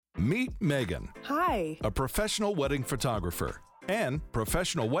Meet Megan, Hi. a professional wedding photographer, and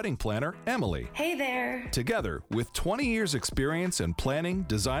professional wedding planner, Emily. Hey there. Together, with 20 years experience in planning,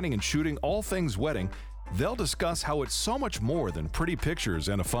 designing, and shooting all things wedding, they'll discuss how it's so much more than pretty pictures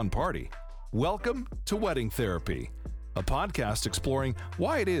and a fun party. Welcome to Wedding Therapy, a podcast exploring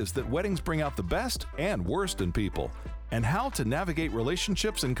why it is that weddings bring out the best and worst in people, and how to navigate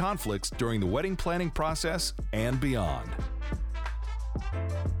relationships and conflicts during the wedding planning process and beyond.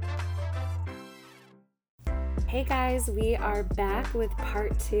 Hey guys, we are back with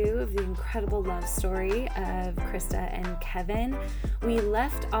part 2 of the incredible love story of Krista and Kevin. We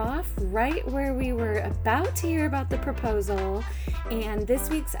left off right where we were about to hear about the proposal, and this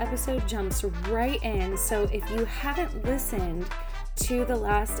week's episode jumps right in. So if you haven't listened to the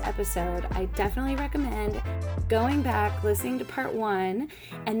last episode, I definitely recommend going back, listening to part 1,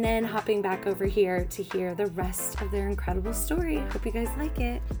 and then hopping back over here to hear the rest of their incredible story. Hope you guys like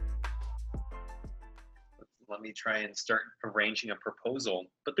it. Let me try and start arranging a proposal.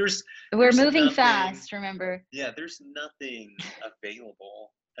 But we're moving nothing, fast, remember? Yeah, there's nothing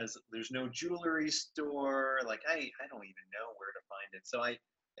available. There's no jewelry store. Like I don't even know where to find it. So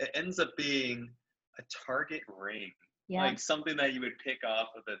it ends up being a Target ring. Yeah. Like something that you would pick off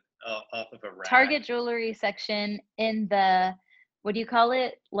of a rack. Target jewelry section in the, what do you call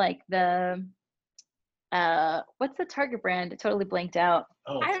it? Like the, what's the Target brand? It totally blanked out.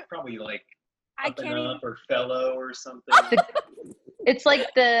 Oh, it's probably like Up and Up or Fellow or something. It's like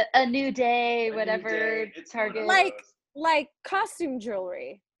A New Day, whatever. Target. Like costume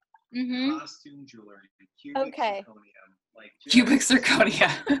jewelry. Mm-hmm. Costume jewelry. Cubic zirconium. Like cubic zirconia.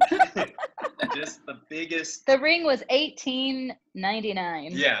 Just the biggest. The ring was $18.99.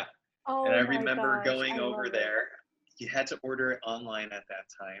 Yeah. Oh, and I remember going over there. You had to order it online at that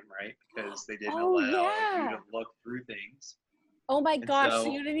time, right? Because they didn't allow you to look through things. Oh my gosh,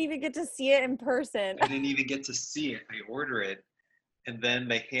 so you didn't even get to see it in person. I didn't even get to see it. I order it, and then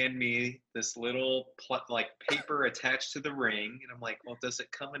they hand me this little paper attached to the ring, and I'm like, well, does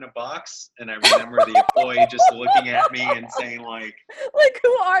it come in a box? And I remember the employee just looking at me and saying like,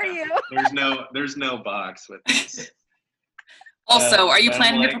 who are you? There's no box with this. Also, are you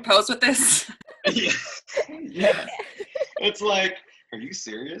planning to propose with this? Yeah. Yeah. It's like, are you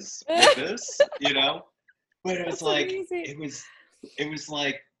serious with this? You know? But it was That's like amazing. it was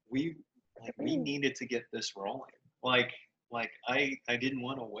like we needed to get this rolling. Like I didn't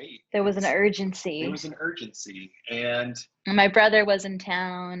want to wait. There was an urgency. There was an urgency, and my brother was in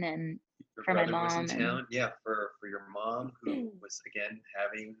town, and for my mom. Was in town. Yeah, for your mom, who was again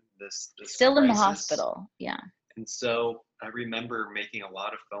having this still crisis. In the hospital. Yeah. And so I remember making a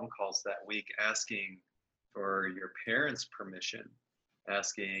lot of phone calls that week, asking for your parents' permission,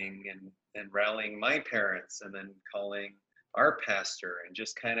 asking and rallying my parents, and then calling our pastor, and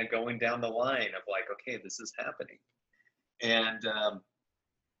just kind of going down the line of like, okay, this is happening. And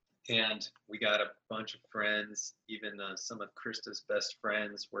we got a bunch of friends, even some of Krista's best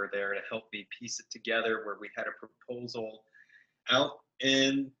friends were there to help me piece it together, where we had a proposal out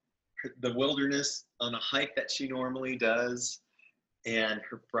in the wilderness on a hike that she normally does. And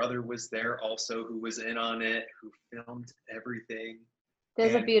her brother was there also, who was in on it, who filmed everything.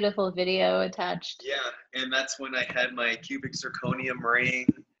 There's a beautiful video attached. Yeah, and that's when I had my cubic zirconium ring.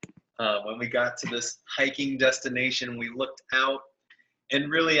 When we got to this hiking destination, we looked out, and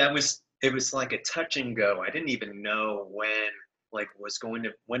really it was like a touch and go. I didn't even know when it was going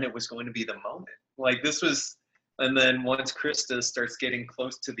to be the moment. Like this was, and then once Krista starts getting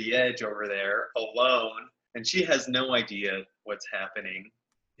close to the edge over there alone, and she has no idea what's happening.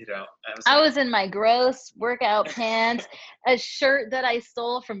 You know, I was in my gross workout pants, a shirt that I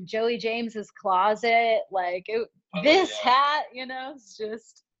stole from Joey James's closet. Hat, it's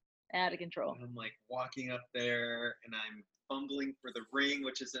just out of control. And I'm like walking up there, and I'm fumbling for the ring,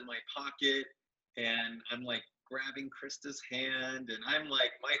 which is in my pocket, and I'm like grabbing Krista's hand, and I'm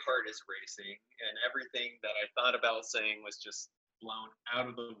like, my heart is racing, and everything that I thought about saying was just blown out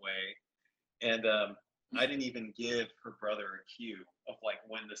of the way. And I didn't even give her brother a cue of like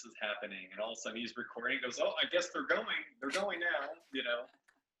when this is happening, and all of a sudden he's recording. Goes, oh, I guess they're going now, you know.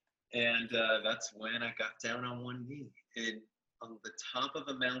 And that's when I got down on one knee, and on the top of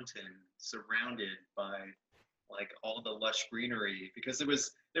a mountain, surrounded by like all the lush greenery, because there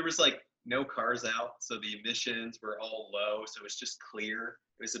was like no cars out, so the emissions were all low, so it was just clear.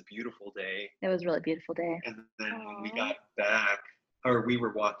 It was a beautiful day. It was a really beautiful day. And then when we got back, or we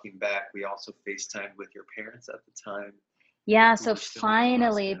were walking back, we also FaceTimed with your parents at the time. Yeah, so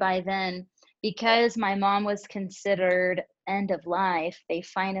finally by then, because my mom was considered end of life, they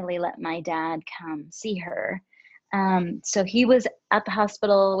finally let my dad come see her. So he was at the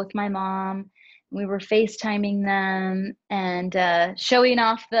hospital with my mom. We were FaceTiming them and showing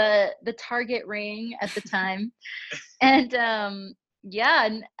off the Target ring at the time. And yeah,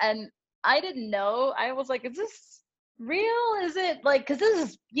 and I didn't know. I was like, is this real? Is it like, because this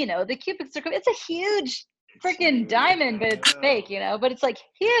is, the cubic zirconia, it's a huge freaking diamond, but it's fake, but it's like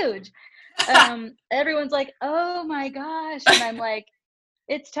huge. Everyone's like, oh my gosh. And I'm like,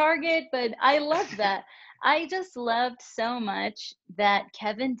 it's Target, but I love that. I just loved so much that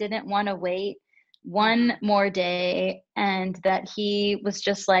Kevin didn't want to wait one more day, and that he was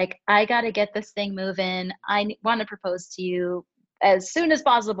just like, I got to get this thing moving. I want to propose to you as soon as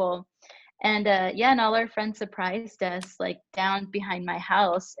possible. And and all our friends surprised us like down behind my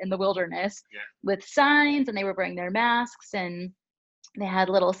house in the wilderness with signs, and they were wearing their masks, and they had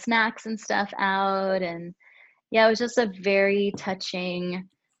little snacks and stuff out. And yeah, it was just a very touching,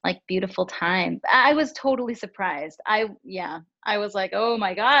 like, beautiful time. I was totally surprised. I was like, oh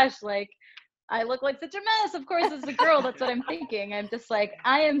my gosh, like, I look like such a mess. Of course, as a girl, that's what I'm thinking. I'm just like,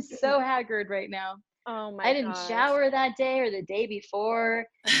 I am so haggard right now. Oh my! I didn't shower that day or the day before,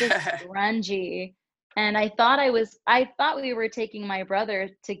 just grungy. And I thought we were taking my brother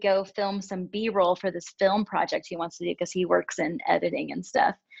to go film some B-roll for this film project he wants to do, because he works in editing and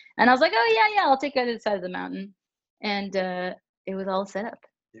stuff. And I was like, oh yeah, I'll take you to the side of the mountain. And it was all set up,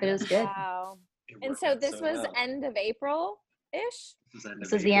 but it was good. Wow. And so this was end of April-ish?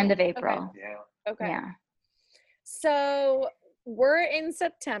 This was the end of April. Okay. Yeah. Okay. Yeah. So we're in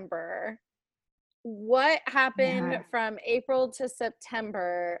September. What happened from April to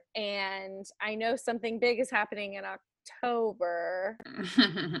September? And I know something big is happening in October. That's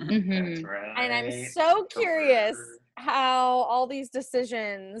right. And I'm so curious how all these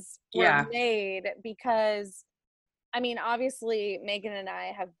decisions were made, because I mean, obviously Megan and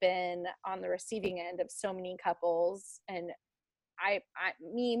I have been on the receiving end of so many couples, and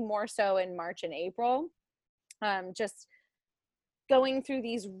me more so in March and April, just going through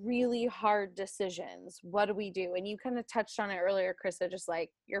these really hard decisions. What do we do? And you kind of touched on it earlier, Krista, just like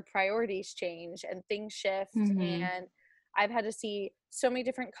your priorities change and things shift. And I've had to see so many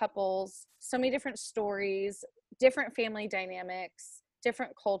different couples, so many different stories, different family dynamics,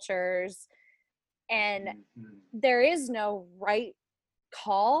 different cultures. And there is no right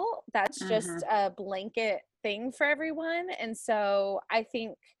call. That's just a blanket thing for everyone. And so I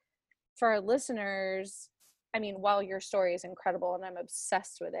think for our listeners, I mean, while your story is incredible and I'm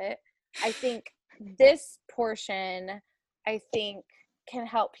obsessed with it, I think this portion, can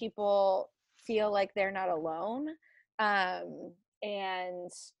help people feel like they're not alone.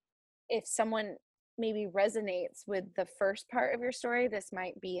 And if someone maybe resonates with the first part of your story, this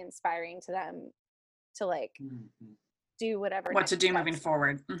might be inspiring to them to like do whatever. What to do moving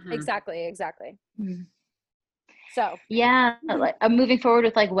forward. Exactly. So yeah, like I'm moving forward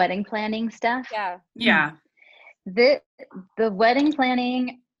with like wedding planning stuff. Yeah. The wedding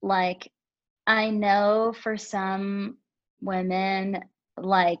planning, like, I know for some women,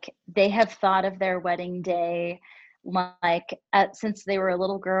 like, they have thought of their wedding day like since they were a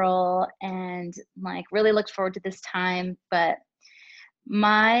little girl, and like really looked forward to this time. But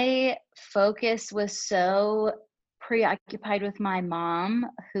my focus was so preoccupied with my mom,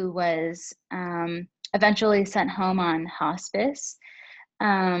 who was eventually sent home on hospice.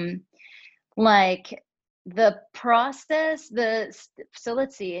 Like the process, so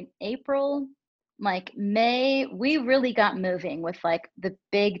let's see, in April, like May, we really got moving with like the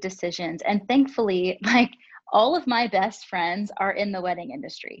big decisions. And thankfully, like all of my best friends are in the wedding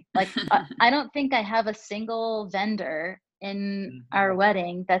industry. Like I don't think I have a single vendor in our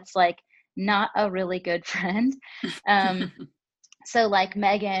wedding that's like not a really good friend. So like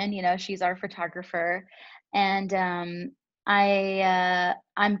Megan, you know, she's our photographer, and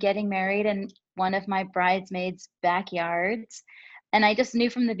I'm getting married in one of my bridesmaids' backyards. And I just knew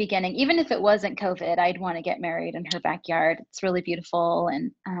from the beginning, even if it wasn't COVID, I'd want to get married in her backyard. It's really beautiful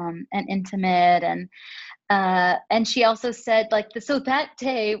and intimate. And she also said, like, so that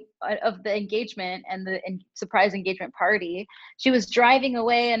day of the engagement and the surprise engagement party, she was driving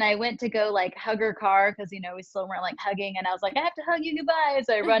away, and I went to go like hug her car, because, you know, we still weren't like hugging, and I was like, I have to hug you goodbye.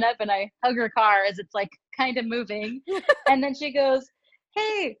 So I run up and I hug her car as it's like kind of moving. And then she goes,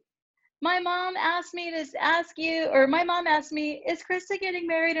 hey, my mom asked me to ask you, or my mom asked me, is Krista getting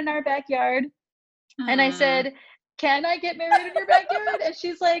married in our backyard? And I said, can I get married in your backyard? And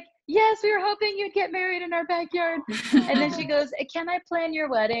she's like, yes, we were hoping you'd get married in our backyard. And then she goes, can I plan your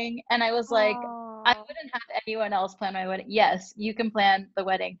wedding? And I was like, I wouldn't have anyone else plan my wedding. Yes, you can plan the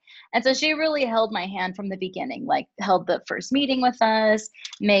wedding. And so she really held my hand from the beginning, like held the first meeting with us,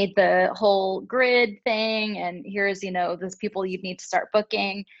 made the whole grid thing. And here's, those people you need to start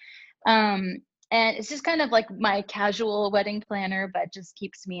booking. And it's just kind of like my casual wedding planner, but just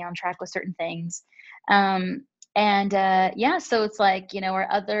keeps me on track with certain things. So it's like,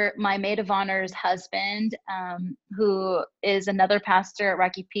 my maid of honor's husband, who is another pastor at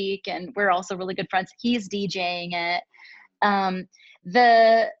Rocky Peak, and we're also really good friends. He's DJing it.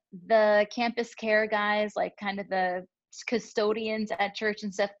 The campus care guys, like kind of the custodians at church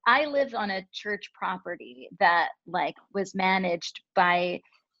and stuff. I lived on a church property that like was managed by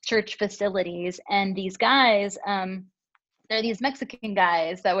church facilities, and these guys, they're these Mexican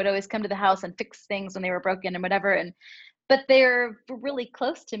guys that would always come to the house and fix things when they were broken and whatever. But they're really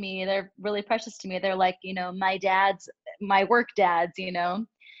close to me. They're really precious to me. They're like, my work dads, Yeah.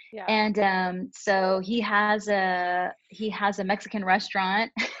 And so he has a Mexican restaurant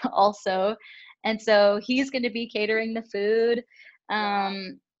also. And so he's going to be catering the food.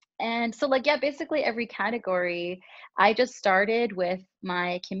 And so basically every category, I just started with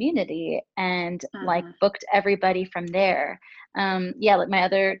my community and booked everybody from there. Like my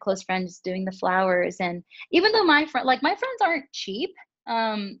other close friends doing the flowers. And even though my friends aren't cheap,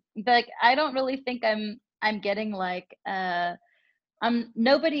 I don't really think I'm getting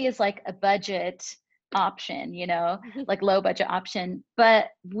nobody is like a budget option, like low budget option, but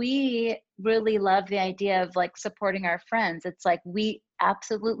we really love the idea of like supporting our friends. It's like we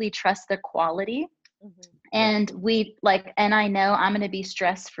absolutely trust the quality. And and I know I'm going to be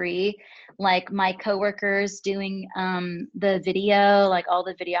stress-free. Like my coworkers doing the video, like all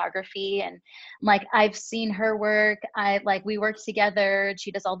the videography, and like I've seen her work. We work together.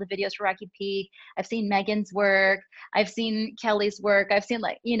 She does all the videos for Rocky Peak. I've seen Megan's work. I've seen Kelly's work. I've seen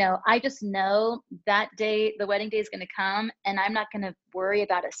I just know that day, the wedding day is going to come, and I'm not going to worry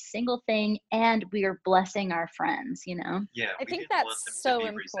about a single thing. And we are blessing our friends, Yeah, I think that's so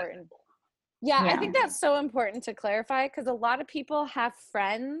important. Yeah, I think that's so important to clarify, because a lot of people have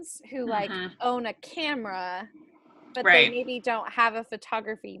friends who own a camera, but they maybe don't have a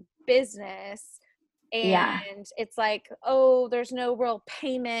photography business. And it's like, oh, there's no real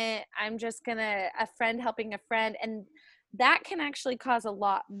payment. I'm just a friend helping a friend. And that can actually cause a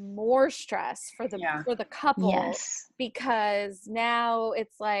lot more stress for the couple, because now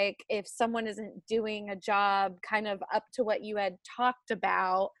it's like if someone isn't doing a job kind of up to what you had talked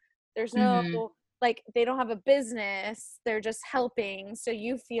about, there's no they don't have a business, they're just helping, so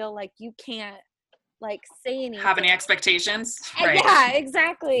you feel like you can't say anything, have any expectations, right? Yeah,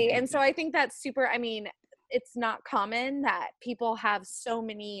 exactly. And so I think that's super, it's not common that people have so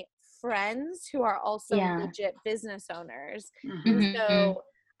many friends who are also legit business owners. And so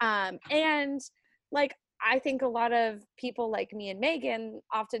I think a lot of people like me and Megan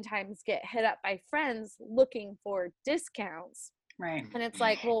oftentimes get hit up by friends looking for discounts. Right. And it's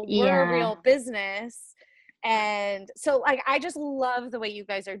like, well, we're a real business. And so I just love the way you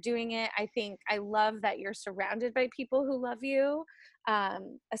guys are doing it. I love that you're surrounded by people who love you,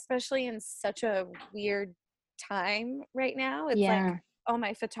 especially in such a weird time right now. It's like, oh,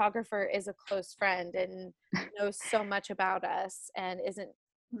 my photographer is a close friend and knows so much about us and isn't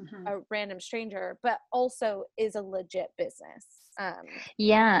a random stranger, but also is a legit business.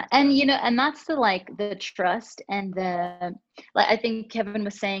 And that's the trust and I think Kevin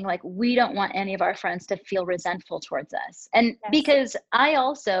was saying, we don't want any of our friends to feel resentful towards us. And because I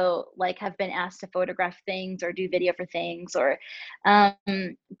also have been asked to photograph things or do video for things, or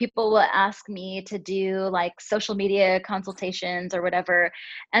people will ask me to do social media consultations or whatever.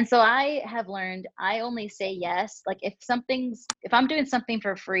 And so I have learned I only say yes. If I'm doing something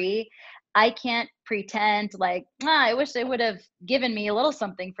for free, I can't pretend I wish they would have given me a little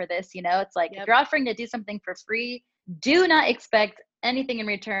something for this. It's like, if you're offering to do something for free, do not expect anything in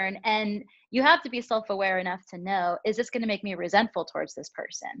return. And you have to be self-aware enough to know, is this going to make me resentful towards this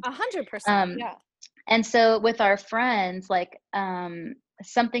person? 100%. Yeah. And so with our friends,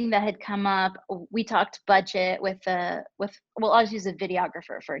 something that had come up, we talked budget I'll just use a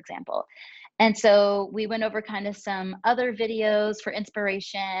videographer, for example. And so we went over kind of some other videos for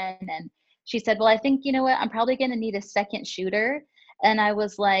inspiration. And she said, well, I think, you know what, I'm probably going to need a second shooter. And I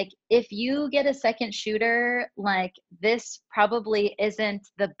was like, if you get a second shooter, this probably isn't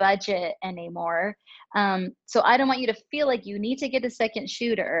the budget anymore. So I don't want you to feel like you need to get a second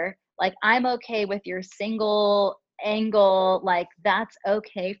shooter. I'm okay with your single angle, like that's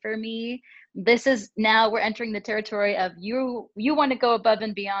okay for me. This is now we're entering the territory of you want to go above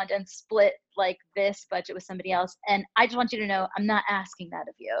and beyond and split like this budget with somebody else. And I just want you to know, I'm not asking that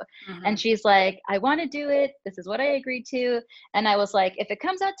of you. Mm-hmm. And she's like, I want to do it. This is what I agreed to. And I was like, if it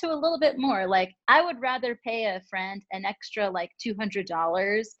comes out to a little bit more, like I would rather pay a friend an extra like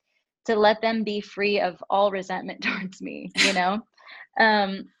 $200 to let them be free of all resentment towards me, you know?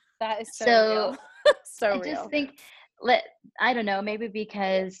 That is so real. So I real. just think, I don't know, maybe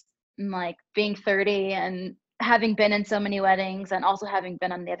because like being 30 and having been in so many weddings and also having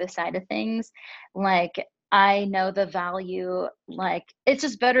been on the other side of things, like I know the value, like it's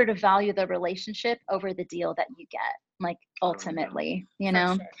just better to value the relationship over the deal that you get, like ultimately, you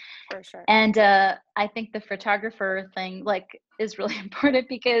know? For sure. And I think the photographer thing like is really important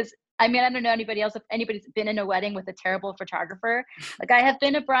because I mean, I don't know anybody else, if anybody's been in a wedding with a terrible photographer. Like I have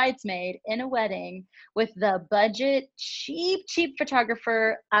been a bridesmaid in a wedding with the budget, cheap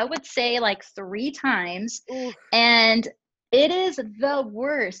photographer, I would say like 3 times. Ooh. And it is the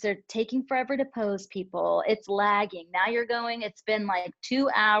worst. They're taking forever to pose people. It's lagging. Now you're going, it's been like 2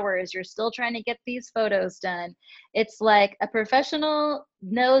 hours. You're still trying to get these photos done. It's like a professional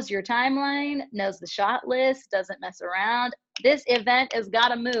knows your timeline, knows the shot list, doesn't mess around. This event has got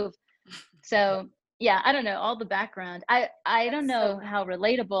to move. So yeah, I don't know all the background. I don't know how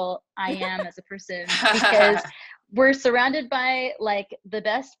relatable I am as a person because we're surrounded by like the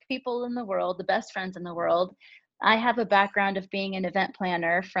best people in the world, the best friends in the world. I have a background of being an event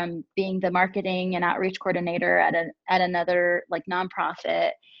planner from being the marketing and outreach coordinator at another like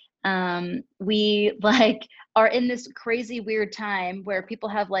nonprofit. We like are in this crazy weird time where people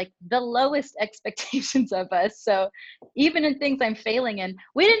have like the lowest expectations of us. So even in things I'm failing in,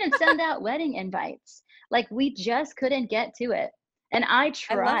 we didn't send out wedding invites. Like we just couldn't get to it. And I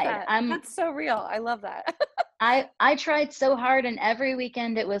tried. I love that. That's so real. I love that. I tried so hard, and every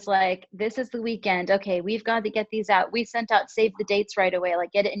weekend it was like, this is the weekend. Okay, we've got to get these out. We sent out save the dates right away,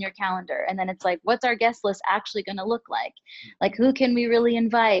 like get it in your calendar. And then it's like, what's our guest list actually going to look like? Like, who can we really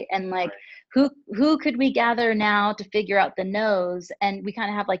invite? And like, who could we gather now to figure out the no's? And we kind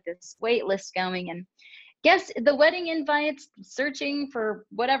of have like this wait list going. And guess the wedding invites, searching for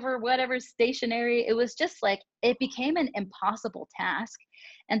whatever stationery, it was just like, it became an impossible task.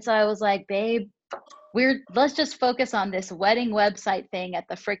 And so I was like, babe, let's just focus on this wedding website thing at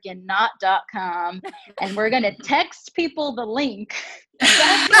the freaking knot.com, and we're going to text people the link.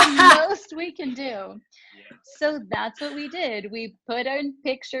 That's the most we can do. So that's what we did. We put in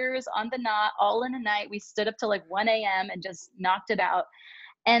pictures on the Knot all in a night. We stood up till like 1 a.m. and just knocked it out.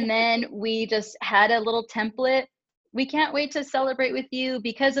 And then we just had a little template. We can't wait to celebrate with you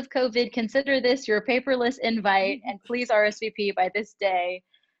because of COVID. Consider this your paperless invite and please RSVP by this day.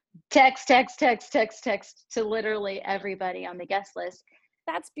 Text to literally everybody on the guest list.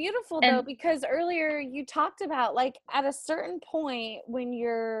 That's beautiful though, because earlier you talked about like at a certain point when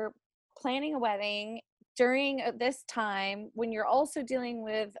you're planning a wedding during this time, when you're also dealing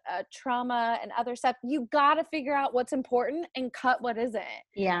with trauma and other stuff, you got to figure out what's important and cut what isn't.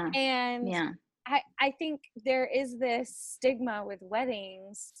 Yeah. And yeah. I think there is this stigma with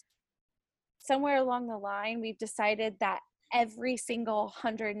weddings. Somewhere along the line, we've decided that every single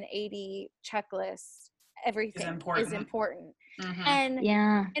 180 checklist, everything is important.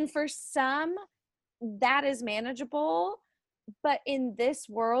 Mm-hmm. And for some, that is manageable. But in this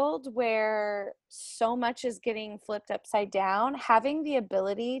world where so much is getting flipped upside down, having the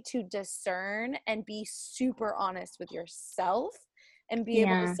ability to discern and be super honest with yourself and be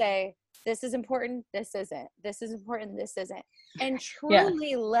able to say, this is important, this isn't. This is important, this isn't. And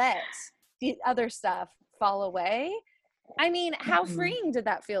truly let the other stuff fall away. I mean, how freeing did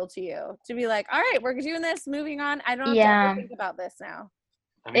that feel to you? To be like, all right, we're doing this, moving on. I don't have to think about this now.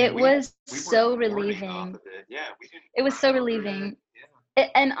 I mean, it was so relieving. It was so relieving.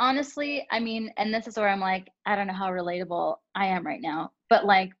 And honestly, I mean, and this is where I'm like, I don't know how relatable I am right now, but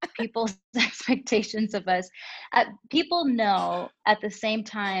like people's expectations of us, people know at the same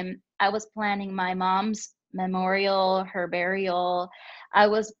time I was planning my mom's memorial, her burial. I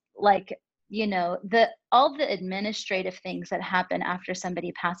was like, you know, all the administrative things that happen after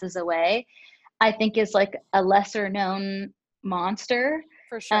somebody passes away, I think is like a lesser known monster.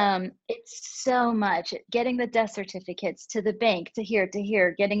 For sure. It's so much getting the death certificates to the bank, to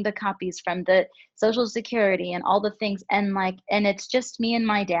here, getting the copies from the Social Security and all the things. And it's just me and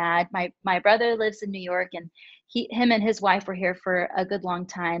my dad. My brother lives in New York, and him and his wife were here for a good long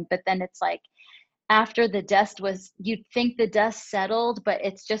time. But then it's like, after the dust you'd think the dust settled, but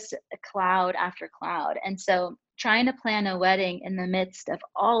it's just a cloud after cloud. And so trying to plan a wedding in the midst of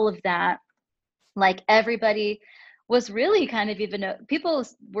all of that, like everybody was really kind of people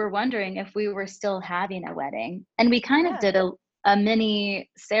were wondering if we were still having a wedding. And we kind of did a mini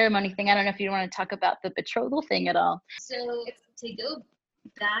ceremony thing. I don't know if you want to talk about the betrothal thing at all. So to go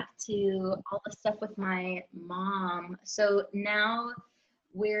back to all the stuff with my mom. So now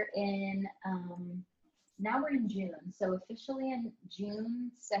we're in June. So officially in June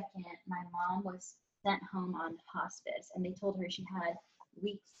 2nd, my mom was sent home on hospice, and they told her she had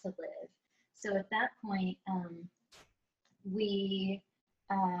weeks to live. So at that point,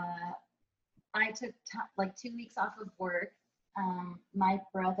 I took like 2 weeks off of work. My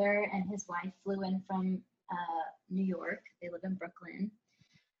brother and his wife flew in from New York. They live in Brooklyn.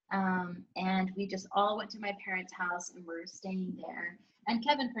 And we just all went to my parents' house and were staying there. And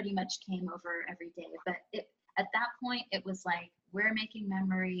Kevin pretty much came over every day. But at that point, it was like, we're making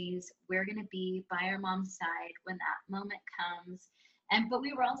memories. We're going to be by our mom's side when that moment comes. But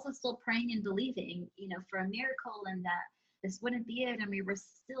we were also still praying and believing, for a miracle, and that this wouldn't be it. And we were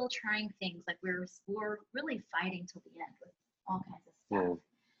still trying things. Like we were really fighting till the end with all kinds of stuff.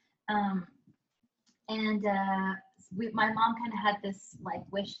 My mom kind of had this like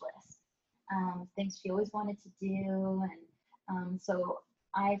wish list, things she always wanted to do. And so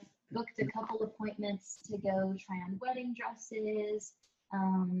I booked a couple appointments to go try on wedding dresses.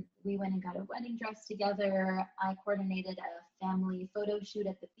 We went and got a wedding dress together. I coordinated a family photo shoot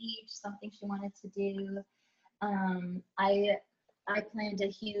at the beach, something she wanted to do. I planned a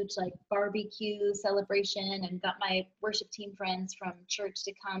huge like barbecue celebration and got my worship team friends from church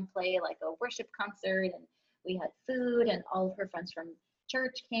to come play like a worship concert, and we had food, and all of her friends from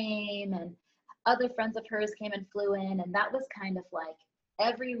church came, and other friends of hers came and flew in, and that was kind of like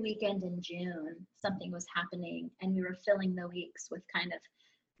every weekend in June something was happening, and we were filling the weeks with kind of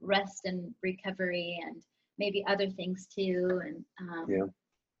rest and recovery and maybe other things too.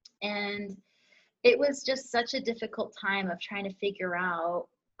 And it was just such a difficult time of trying to figure out,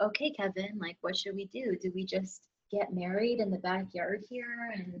 okay, Kevin, like, what should we do? Do we just get married in the backyard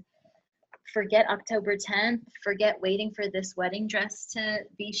here and forget October 10th, forget waiting for this wedding dress to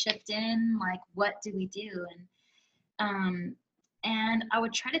be shipped in? Like, what do we do? And I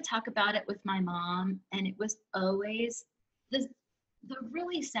would try to talk about it with my mom, and it was always the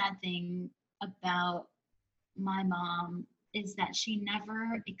really sad thing about my mom is that she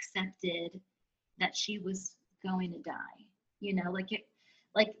never accepted that she was going to die.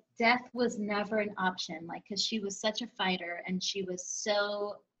 Like death was never an option, like, because she was such a fighter and she was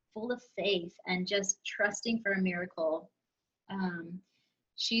so full of faith and just trusting for a miracle.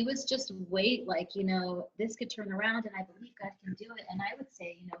 She was just this could turn around, and I believe God can do it. And I would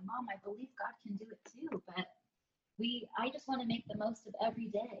say, Mom, I believe God can do it too, but I just want to make the most of every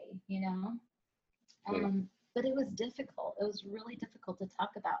day, But it was difficult. It was really difficult to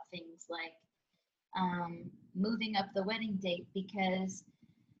talk about things like moving up the wedding date, because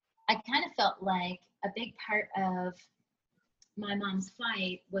I kind of felt like a big part of my mom's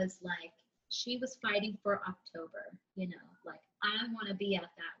fight was like she was fighting for October, like I want to be at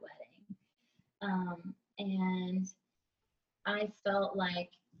that wedding. And I felt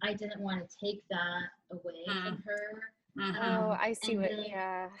like I didn't want to take that away from her. Oh, I see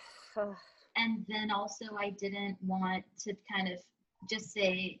And then also I didn't want to kind of just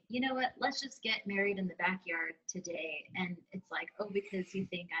say, you know what, let's just get married in the backyard today. And it's like, oh, because you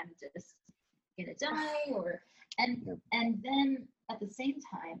think I'm just gonna die, and then at the same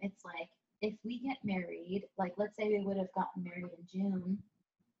time, it's like, if we get married, like let's say we would have gotten married in June,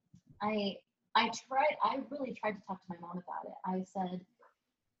 I really tried to talk to my mom about it. I said,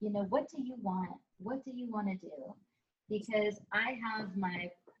 what do you want? What do you want to do? Because I have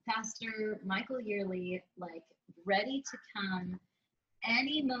my pastor, Michael Yearley, like ready to come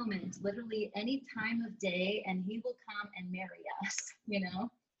any moment, literally any time of day, and he will come and marry us,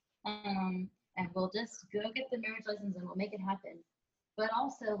 and we'll just go get the marriage license and we'll make it happen. But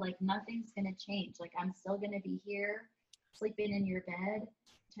also, like, nothing's going to change. Like, I'm still going to be here, sleeping in your bed,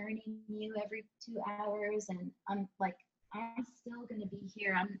 turning you every 2 hours. And I'm still going to be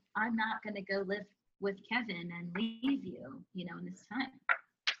here. I'm not going to go live with Kevin and leave you, in this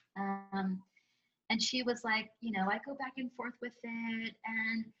time. And she was like, I go back and forth with it.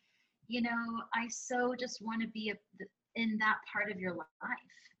 And, I so just want to be in that part of your life.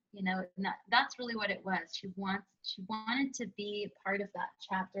 And that's really what it was. She wanted to be a part of that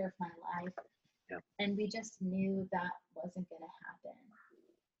chapter of my life. Yeah. And we just knew that wasn't going to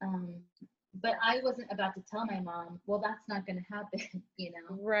happen. But I wasn't about to tell my mom, well, that's not going to happen,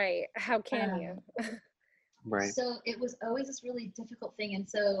 Right. How can you? Right. So it was always this really difficult thing. And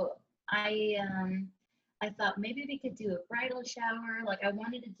so I I thought maybe we could do a bridal shower. Like, I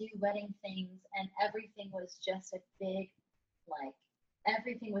wanted to do wedding things, and everything was just a big, like,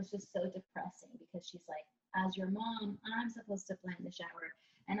 everything was just so depressing because she's like, as your mom, I'm supposed to plan the shower,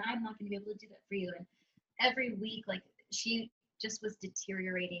 and I'm not going to be able to do that for you. And every week, like, she just was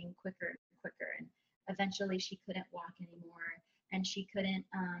deteriorating quicker and quicker, and eventually she couldn't walk anymore, and she couldn't,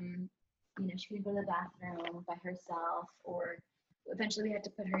 she couldn't go to the bathroom by herself, or eventually we had to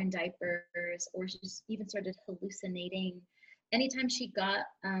put her in diapers, or she just even started hallucinating. Anytime she got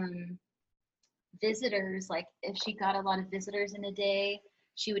visitors, like if she got a lot of visitors in a day,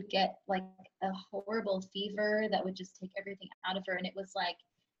 she would get like a horrible fever that would just take everything out of her. And it was like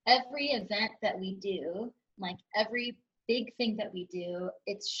every event that we do, like every big thing that we do,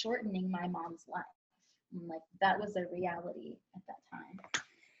 it's shortening my mom's life. And like that was a reality at that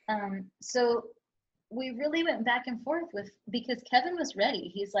time. So we really went back and forth because Kevin was ready.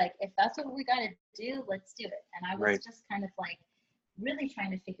 He's like, if that's what we got to do, let's do it. And I was just kind of like really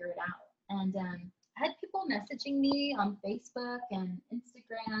trying to figure it out. And I had people messaging me on Facebook and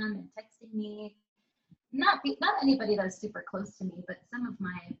Instagram and texting me. Not anybody that was super close to me, but some of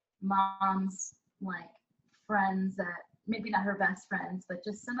my mom's like friends that maybe not her best friends, but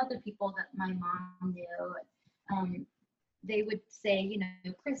just some other people that my mom knew. They would say, you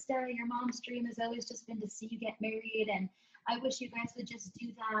know, Krista, your mom's dream has always just been to see you get married, and I wish you guys would just do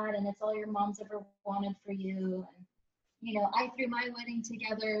that, and it's all your mom's ever wanted for you. And, you know, I threw my wedding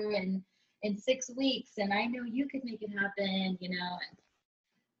together in 6 weeks, and I know you could make it happen, you know.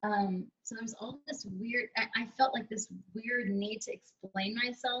 And so there's all this weird, I felt like this weird need to explain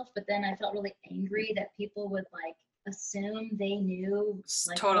myself, but then I felt really angry that people would like assume they knew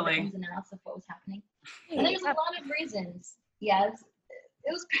like all the ins and outs of what was happening. And there's a lot of reasons. Yeah,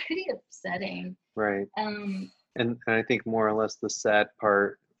 it was pretty upsetting. Right. And I think more or less the sad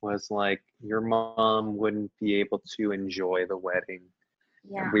part was like your mom wouldn't be able to enjoy the wedding.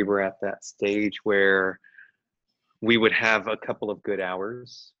 Yeah. And we were at that stage where we would have a couple of good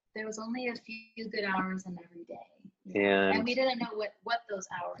hours. There was only a few good hours in every day. And we didn't know what those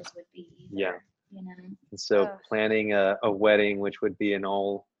hours would be either, yeah. You know. And so planning a wedding, which would be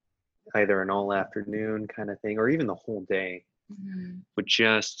either an all afternoon kind of thing, or even the whole day, would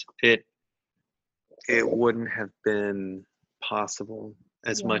just, it wouldn't have been possible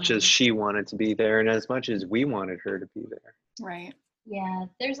as much as she wanted to be there and as much as we wanted her to be there. Right. Yeah,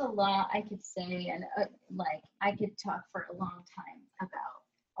 there's a lot I could say, and like I could talk for a long time about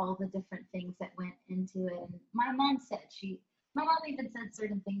all the different things that went into it. And my mom even said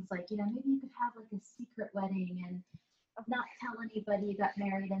certain things like, you know, maybe you could have like a secret wedding and not tell anybody you got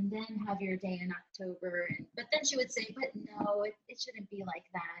married and then have your day in October. But then she would say, but no, it shouldn't be like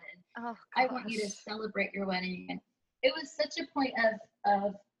that. And I want you to celebrate your wedding. And it was such a point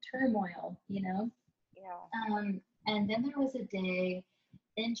of turmoil, you know? Yeah. And then there was a day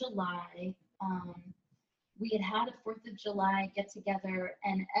in July, we had a 4th of July get together,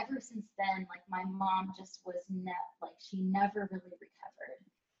 and ever since then, like my mom just was she never really recovered.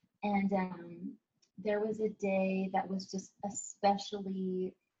 And there was a day that was just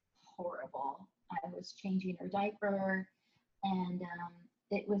especially horrible. I was changing her diaper, and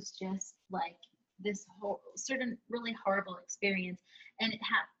it was just like this whole certain really horrible experience. And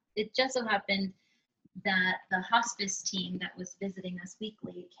it just so happened that the hospice team that was visiting us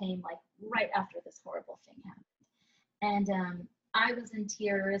weekly came like right after this horrible thing happened. And I was in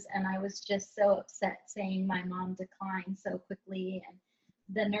tears, and I was just so upset seeing my mom decline so quickly. And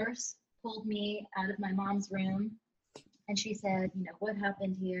the nurse pulled me out of my mom's room, and she said, you know, what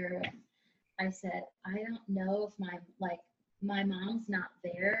happened here? And I said, I don't know if my mom's not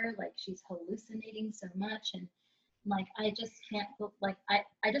there, like she's hallucinating so much, and like I just can't, like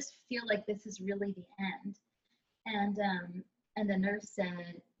I just feel like this is really the end. And the nurse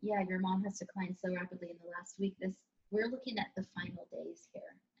said, yeah, your mom has declined so rapidly in the last week. We're looking at the final days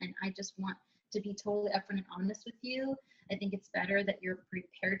here, and I just want to be totally upfront and honest with you. I think it's better that you're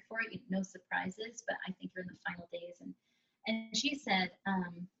prepared for it, no surprises, but I think you're in the final days. And she said,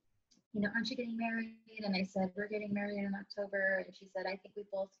 you know, aren't you getting married? And I said, we're getting married in October. And she said, I think we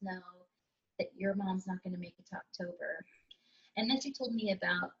both know that your mom's not going to make it to October. And then she told me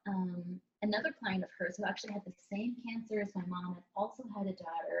about another client of hers who actually had the same cancer as my mom, and also had a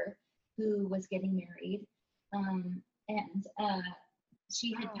daughter who was getting married. And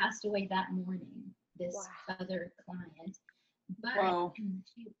she had passed away that morning, this other client. But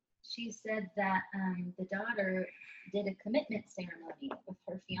she said that the daughter did a commitment ceremony with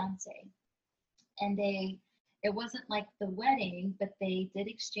her fiance. And it wasn't like the wedding, but they did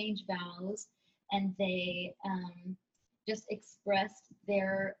exchange vows, and they just expressed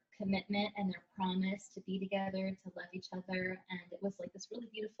their commitment and their promise to be together, to love each other. And it was like this really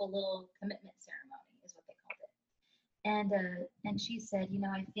beautiful little commitment ceremony is what they called it. And she said, you know,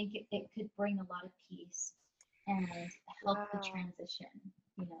 I think it could bring a lot of peace and help the transition,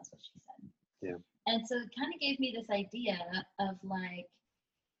 you know, is what she said. Yeah. And so it kind of gave me this idea of like,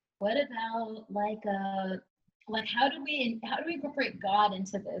 what about like how do we incorporate God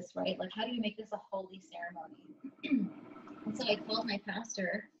into this, right? Like how do we make this a holy ceremony? And so I called my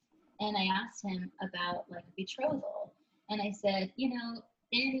pastor and I asked him about like betrothal. And I said, you know,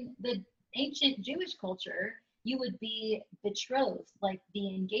 in the ancient Jewish culture, you would be betrothed, like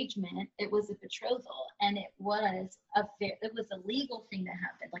the engagement, it was a betrothal, and it was a legal thing that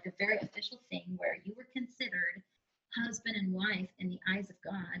happened, like a very official thing where you were considered husband and wife in the eyes of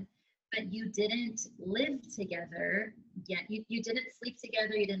God, but you didn't live together yet. You didn't sleep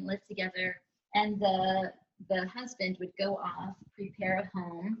together, you didn't live together, and the husband would go off, prepare a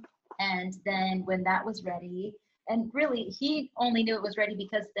home, and then when that was ready, and really he only knew it was ready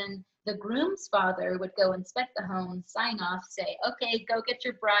because then the groom's father would go inspect the home, sign off, say, okay, go get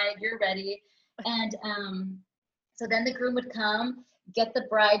your bride, you're ready. And so then the groom would come, get the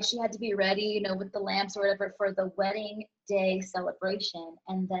bride, she had to be ready, you know, with the lamps or whatever for the wedding day celebration.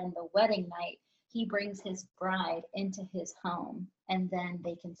 And then the wedding night, he brings his bride into his home, and then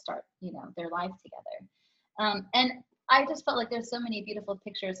they can start, you know, their life together. And I just felt like there's so many beautiful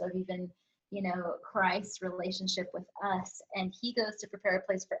pictures of even, you know, Christ's relationship with us, and he goes to prepare a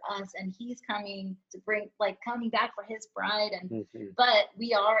place for us, and he's coming back for his bride, and but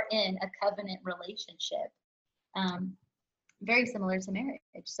we are in a covenant relationship, very similar to marriage.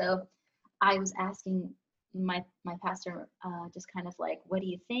 So I was asking my pastor just kind of like, what do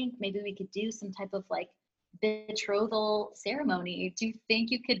you think? Maybe we could do some type of like betrothal ceremony. Do you think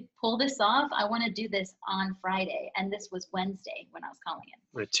you could pull this off? I want to do this on Friday, and this was Wednesday when I was calling him.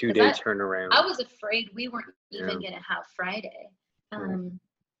 A 2-day turnaround. I was afraid we weren't even going to have Friday. And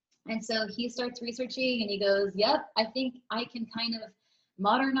so he starts researching, and he goes, yep, I think I can kind of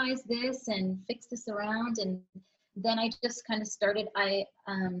modernize this and fix this around. And then I just kind of started. I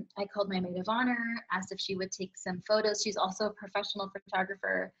called my maid of honor, asked if she would take some photos. She's also a professional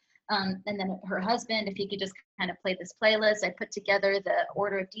photographer. And then her husband, if he could just kind of play this playlist. I put together the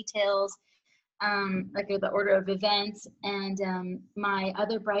order of details, like the order of events. And my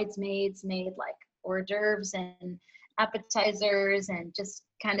other bridesmaids made like hors d'oeuvres and appetizers and just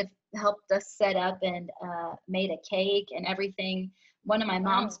kind of helped us set up and made a cake and everything. One of my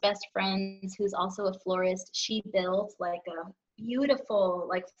mom's best friends, who's also a florist, she built like a beautiful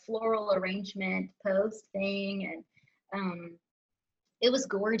like floral arrangement post thing, and it was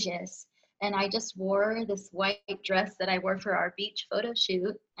gorgeous. And I just wore this white dress that I wore for our beach photo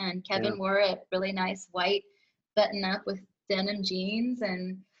shoot, and Kevin wore a really nice white button up with denim jeans,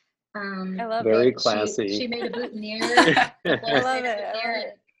 and I love very it. classy. She made a boutonniere. I love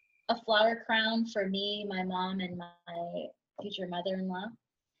it. A flower crown for me, my mom, and my future mother-in-law.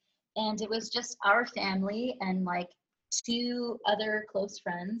 And it was just our family and like 2 other close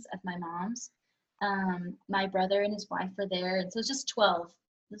friends of my mom's. My brother and his wife were there, and so it was just 12.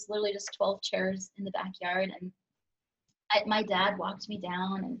 It was literally just 12 chairs in the backyard, and my dad walked me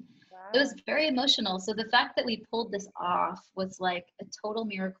down, and it was very emotional. So the fact that we pulled this off was like a total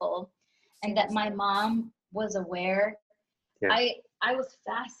miracle, and that my mom was aware. I was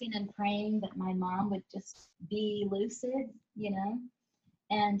fasting and praying that my mom would just be lucid, you know.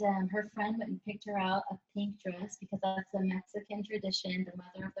 And her friend went and picked her out a pink dress because that's a Mexican tradition. The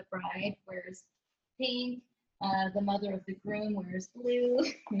mother of the bride wears pink. The mother of the groom wears blue.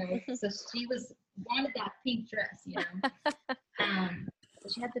 You know, so she wanted that pink dress, you know. So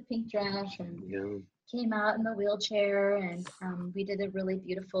she had the pink dress and came out in the wheelchair, and we did a really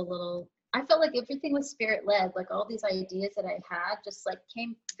beautiful little. I felt like everything was spirit led. Like all these ideas that I had just like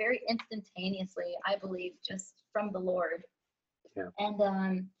came very instantaneously, I believe, just from the Lord. Yeah.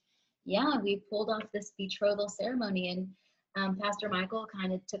 And we pulled off this betrothal ceremony, and Pastor Michael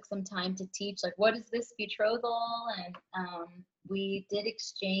kind of took some time to teach, like, what is this betrothal? And we did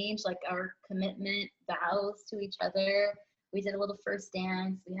exchange like our commitment vows to each other. We did a little first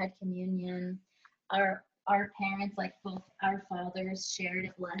dance. We had communion. Our parents, like both our fathers, shared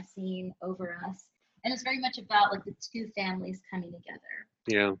a blessing over us. And it's very much about like the 2 families coming together.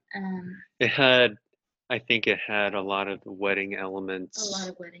 Yeah. I think it had a lot of the wedding elements. A lot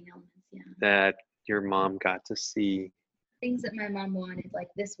of wedding elements, yeah. That your mom got to see. Things that my mom wanted, like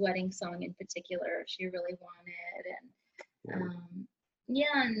this wedding song in particular, she really wanted. And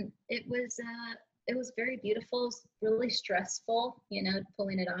and it was very beautiful, really stressful, you know,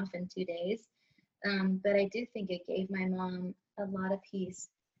 pulling it off in 2 days. But I do think it gave my mom a lot of peace.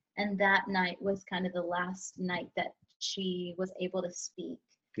 And that night was kind of the last night that she was able to speak.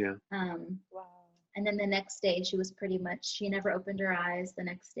 Yeah. Wow. And then the next day, she never opened her eyes the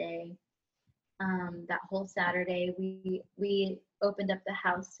next day. That whole Saturday, we opened up the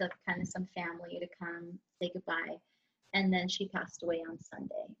house to kind of some family to come say goodbye. And then she passed away on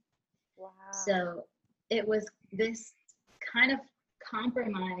Sunday. Wow. So it was this kind of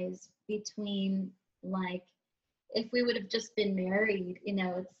compromise between, like, if we would have just been married,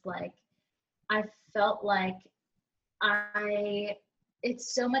 it's like, I felt like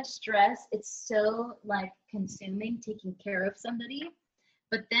it's so much stress. It's so like consuming taking care of somebody,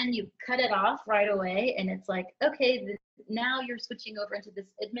 but then you cut it off right away. And it's like, okay, now you're switching over into this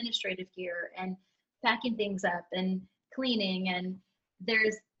administrative gear and packing things up and cleaning. And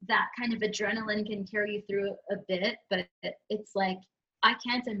there's that kind of adrenaline can carry you through a bit, but it's like, I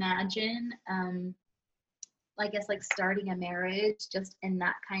can't imagine, I guess, like starting a marriage just in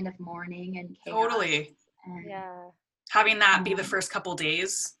that kind of mourning and chaos. Totally. And, yeah. Having that be the first couple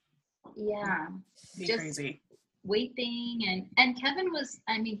days. Yeah. Just crazy. Weeping. And Kevin was,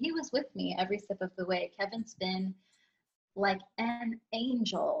 he was with me every step of the way. Kevin's been like an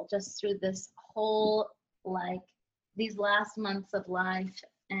angel just through this whole, like, these last months of life.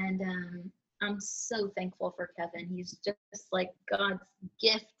 And I'm so thankful for Kevin. He's just like God's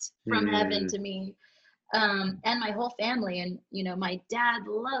gift from heaven to me. And my whole family. And, my dad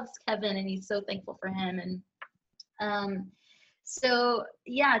loves Kevin and he's so thankful for him. And so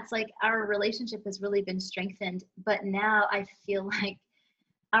yeah, it's like our relationship has really been strengthened, but now I feel like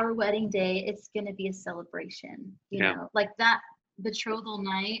our wedding day, it's going to be a celebration, you know, like that betrothal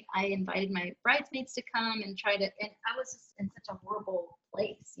night. I invited my bridesmaids to come and and I was just in such a horrible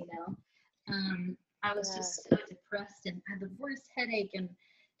place, I was just so depressed and had the worst headache and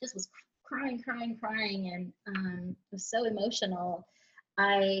just was crying. And it was so emotional.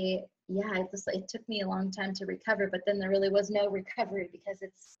 It took me a long time to recover, but then there really was no recovery because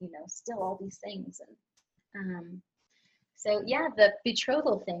it's, still all these things. And so yeah, the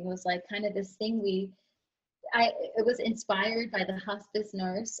betrothal thing was like kind of this thing it was inspired by the hospice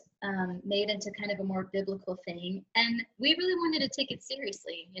nurse, made into kind of a more biblical thing. And we really wanted to take it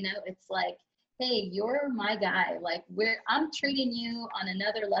seriously. It's like, hey, you're my guy. Like I'm treating you on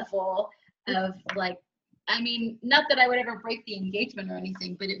another level of like, not that I would ever break the engagement or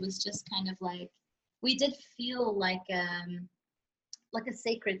anything, but it was just kind of like, we did feel like a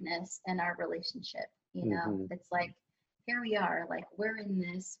sacredness in our relationship, It's like, here we are, like we're in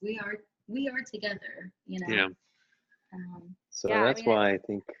this, we are together, Yeah. So that's why I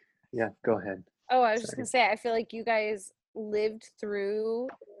think, go ahead. Oh, I was just gonna say, I feel like you guys lived through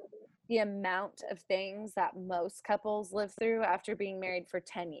the amount of things that most couples live through after being married for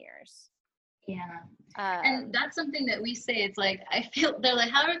 10 years. Yeah. And that's something that we say. It's like, I feel, they're like,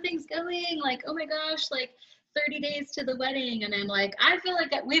 how are things going? Like, oh my gosh, like 30 days to the wedding. And I'm like, I feel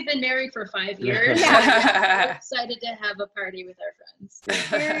like we've been married for 5 years. We're excited to have a party with our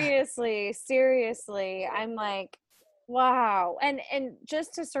friends. Seriously. I'm like, wow. And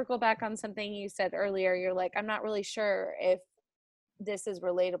just to circle back on something you said earlier, you're like, I'm not really sure if this is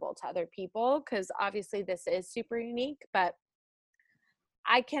relatable to other people, because obviously this is super unique, but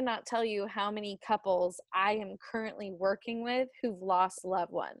I cannot tell you how many couples I am currently working with who've lost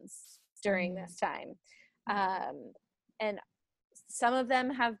loved ones during this time. And some of them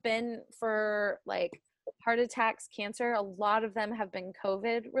have been for like heart attacks, cancer. A lot of them have been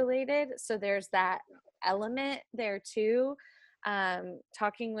COVID related. So there's that element there too.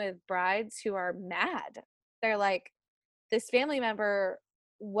 Talking with brides who are mad. They're like, this family member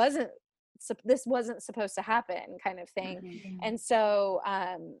this wasn't supposed to happen, kind of thing. Mm-hmm. And so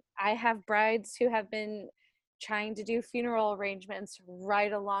I have brides who have been trying to do funeral arrangements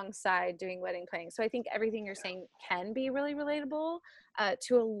right alongside doing wedding planning. So I think everything you're saying can be really relatable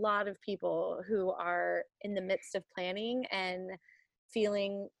to a lot of people who are in the midst of planning and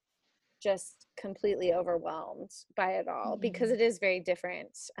feeling just completely overwhelmed by it all, because it is very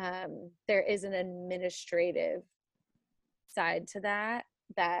different. There is an administrative side to that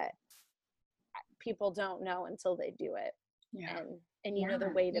people don't know until they do it. And you know the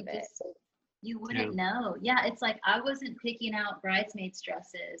weight of it. You wouldn't know. Yeah, it's like I wasn't picking out bridesmaids'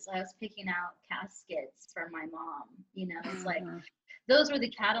 dresses. I was picking out caskets for my mom. It's like those were the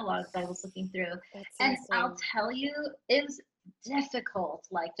catalogs I was looking through. And I'll tell you, it was difficult.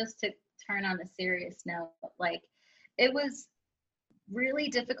 Like, just to turn on a serious note, like it was really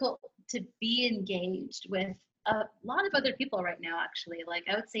difficult to be engaged with a lot of other people right now, actually. Like,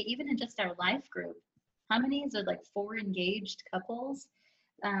 I would say even in just our life group, how many is there? Like 4 engaged couples.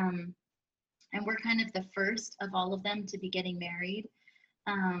 And we're kind of the first of all of them to be getting married.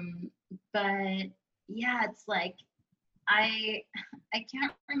 But yeah, it's like, I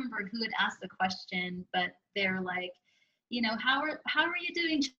can't remember who had asked the question, but they're like, you know, how are you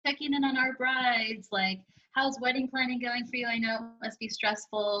doing checking in on our brides? Like, how's wedding planning going for you? I know it must be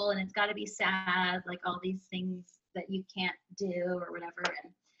stressful and it's got to be sad, like all these things that you can't do or whatever.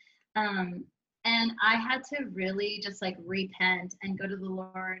 And I had to really just like repent and go to the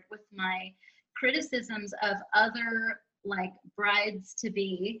Lord with my criticisms of other like brides to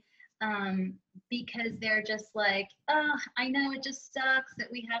be, because they're just like, oh, I know it just sucks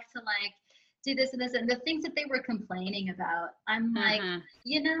that we have to like do this and this, and the things that they were complaining about. I'm like,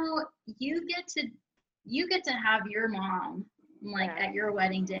 you know, you get to have your mom like at your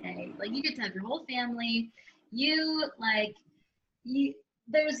wedding day. Like, you get to have your whole family.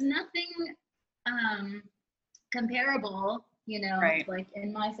 There's nothing comparable, you know, like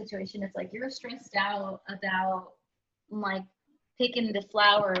in my situation, it's like you're stressed out about like picking the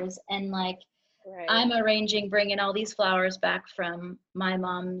flowers and like I'm arranging bringing all these flowers back from my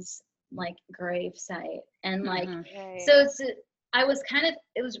mom's like grave site, and like so I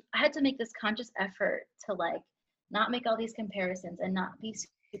had to make this conscious effort to like not make all these comparisons and not be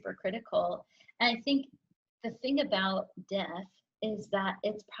super critical. And I think the thing about death is that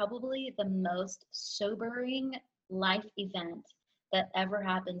it's probably the most sobering life event that ever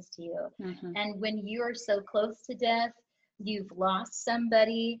happens to you. And when you're so close to death, you've lost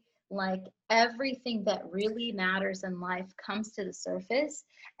somebody, like everything that really matters in life comes to the surface,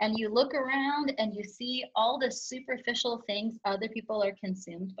 and you look around and you see all the superficial things other people are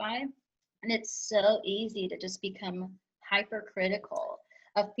consumed by. And it's so easy to just become hypercritical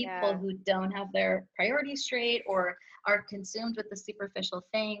of people who don't have their priorities straight or are consumed with the superficial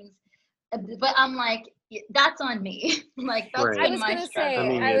things. But I'm like, that's on me. Like, that's I was gonna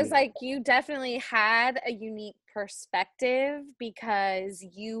say, I was like, you definitely had a unique perspective because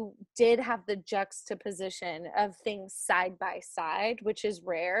you did have the juxtaposition of things side by side, which is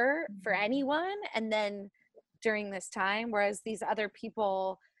rare for anyone. And then during this time, whereas these other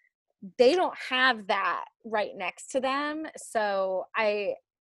people, they don't have that right next to them. So I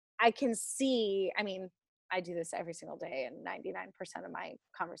can see, I mean, I do this every single day, and 99% of my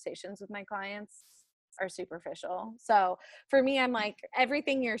conversations with my clients are superficial. So for me, I'm like,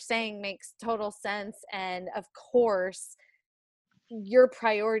 everything you're saying makes total sense. And of course, your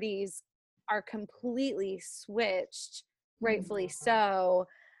priorities are completely switched, rightfully so.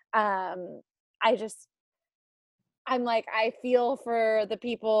 I'm like, I feel for the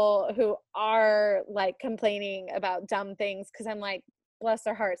people who are like complaining about dumb things, because I'm like, bless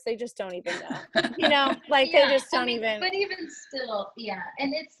their hearts, they just don't even know, you know, like they just don't even. But even still,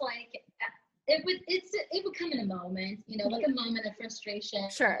 and it's like it would come in a moment, you know, like a moment of frustration.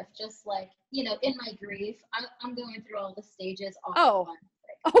 Sure. Just like, you know, in my grief, I'm going through all the stages all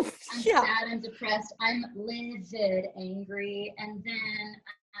at once. I'm sad, I'm depressed, I'm livid, angry, and then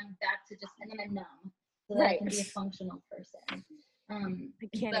I'm back to just, and then I'm numb, so that I can be a functional person.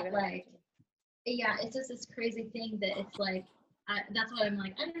 I can't but even like, it's just this crazy thing that it's like, that's why I'm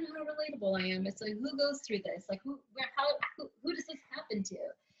like, I don't know how relatable I am. It's like, who goes through this? Like, who does this happen to?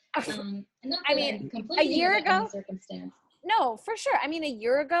 I mean, a year ago, circumstance. No, for sure. I mean, a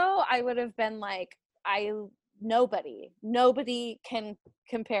year ago, I would have been like, nobody can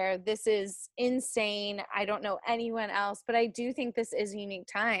compare. This is insane. I don't know anyone else, but I do think this is a unique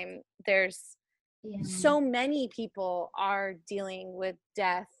time. There's so many people are dealing with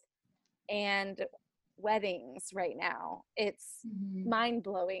death and weddings right now. It's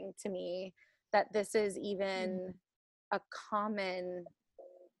mind-blowing to me that this is even a common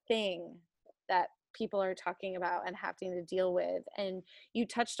thing that people are talking about and having to deal with. And you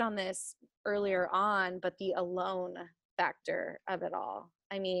touched on this earlier on, but the alone factor of it all.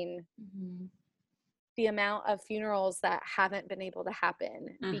 I mean, the amount of funerals that haven't been able to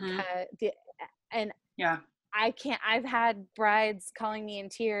happen because I've had brides calling me in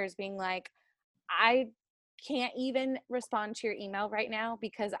tears being like, I can't even respond to your email right now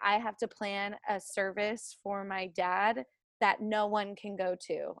because I have to plan a service for my dad that no one can go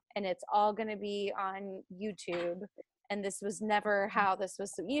to, and it's all going to be on YouTube, and this was never how this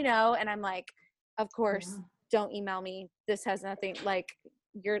was, you know. And I'm like, of course, don't email me, this has nothing, like,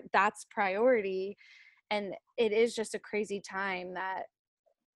 that's priority. And it is just a crazy time that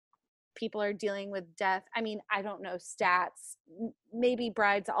people are dealing with death. I mean, I don't know stats, maybe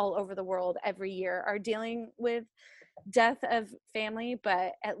brides all over the world every year are dealing with death of family,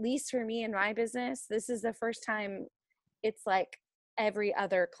 but at least for me in my business, this is the first time it's like every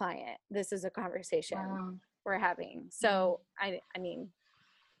other client, this is a conversation we're having. So I mean,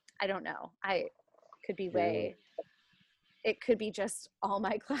 I don't know, I could be way it could be just all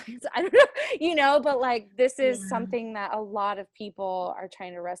my clients. I don't know, but like, this is something that a lot of people are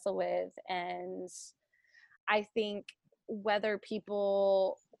trying to wrestle with. And I think whether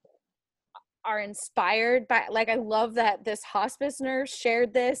people are inspired by, like, I love that this hospice nurse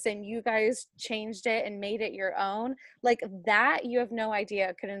shared this and you guys changed it and made it your own, like that, you have no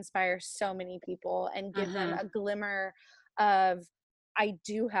idea, could inspire so many people and give them a glimmer of, I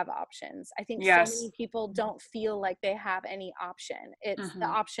do have options. I think so many people don't feel like they have any option. It's the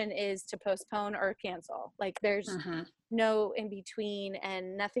option is to postpone or cancel. Like there's no in between,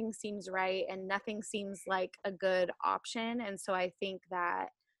 and nothing seems right and nothing seems like a good option. And so I think that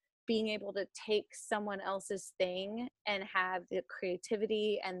being able to take someone else's thing and have the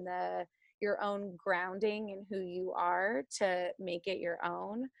creativity and your own grounding in who you are to make it your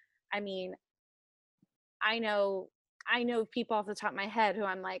own. I mean, I know people off the top of my head who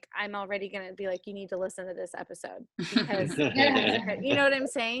I'm like, I'm already going to be like, you need to listen to this episode because you know what I'm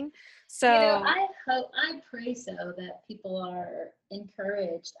saying? So, I pray so that people are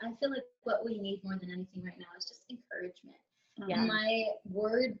encouraged. I feel like what we need more than anything right now is just encouragement. Yeah. My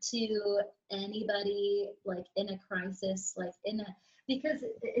word to anybody like in a crisis, like because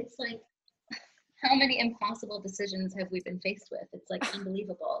it's like, how many impossible decisions have we been faced with? It's like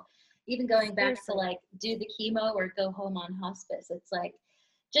unbelievable. Even going back to like do the chemo or go home on hospice, it's like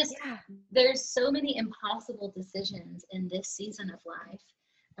just there's so many impossible decisions in this season of life.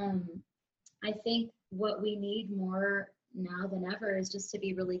 I think what we need more now than ever is just to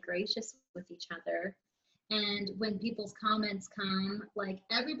be really gracious with each other. And when people's comments come, like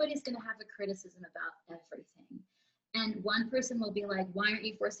everybody's going to have a criticism about everything. And one person will be like, why aren't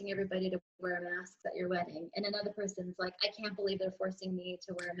you forcing everybody to wear masks at your wedding? And another person's like, I can't believe they're forcing me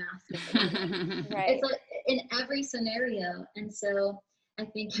to wear a mask at the wedding. It's like in every scenario. And so I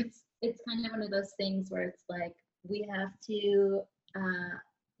think it's kind of one of those things where it's like, we have to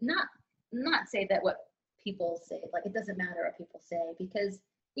not say that what people say, like it doesn't matter what people say, because,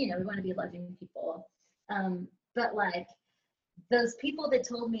 we want to be loving people. But like those people that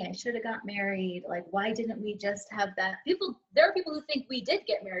told me I should have got married, like, why didn't we just have that? There are people who think we did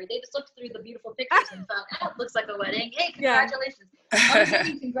get married. They just looked through the beautiful pictures and thought, it looks like a wedding. Hey, congratulations. I'm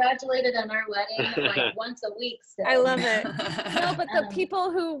getting congratulated on our wedding like once a week. So. I love it. No, but the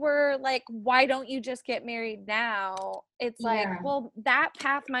people who were like, why don't you just get married now? It's like, well, that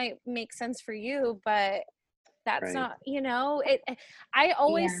path might make sense for you, but that's not, I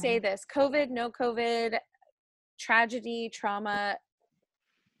always say this, COVID, no COVID, tragedy, trauma,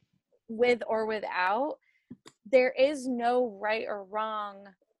 with or without, there is no right or wrong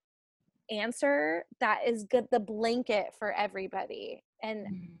answer that is good, the blanket for everybody. And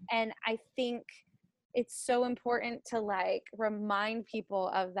I think it's so important to like remind people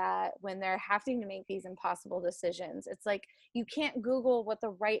of that when they're having to make these impossible decisions. It's like, you can't Google what the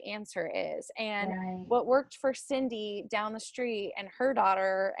right answer is. And what worked for Cindy down the street and her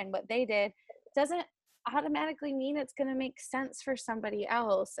daughter and what they did doesn't automatically mean it's going to make sense for somebody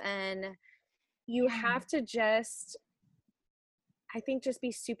else. And you have to just, I think, just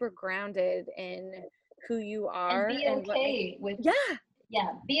be super grounded in who you are. And be okay with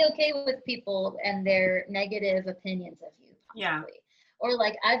be okay with people and their negative opinions of you, possibly. Or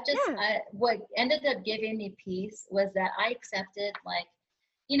like what ended up giving me peace was that I accepted, like,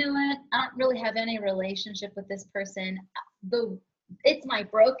 you know what, I don't really have any relationship with this person. It's my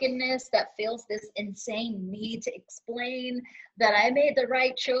brokenness that feels this insane need to explain that I made the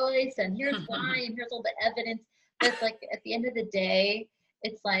right choice and here's why and here's all the evidence. But like at the end of the day,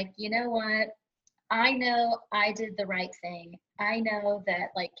 it's like, you know what? I know I did the right thing. I know that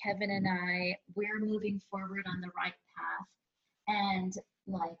like Kevin and we're moving forward on the right path. And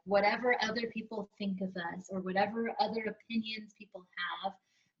like whatever other people think of us or whatever other opinions people have,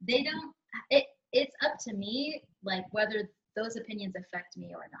 it's up to me, like whether those opinions affect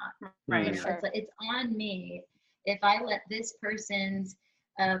me or not. Right. It's on me if I let this person's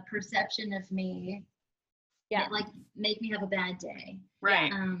perception of me make me have a bad day.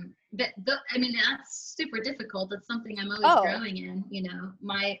 Right. I mean, that's super difficult. That's something I'm always growing in,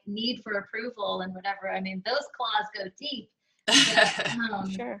 my need for approval and whatever. I mean, those claws go deep.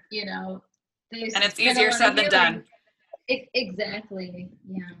 But, sure. And it's easier said than done. Exactly.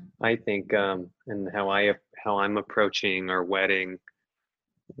 Yeah. I think, and how I'm approaching our wedding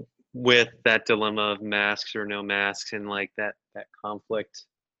with that dilemma of masks or no masks and like that conflict,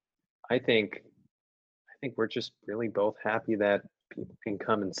 I think we're just really both happy that people can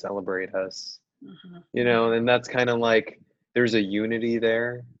come and celebrate us, and that's kind of like, there's a unity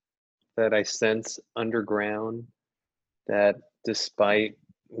there that I sense underground, that despite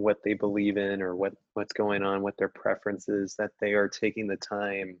what they believe in or what what's going on, what their preferences, that they are taking the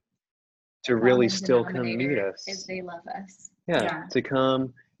time to really still come meet us. Is they love us. Yeah, to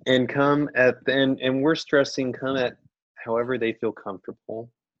come at the end, and we're stressing come at however they feel comfortable.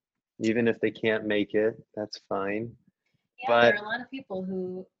 Even if they can't make it, that's fine. Yeah, but there are a lot of people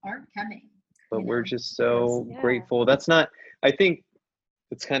who aren't coming. But we're just so grateful. That's not, I think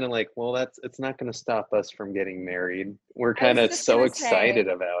it's kind of like, well, it's not going to stop us from getting married. We're kind of so excited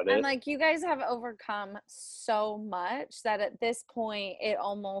about it. I'm like, you guys have overcome so much that at this point, it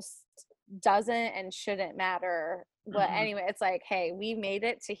almost doesn't and shouldn't matter. But anyway, it's like, hey, we made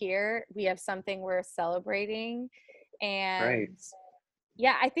it to here. We have something we're celebrating. And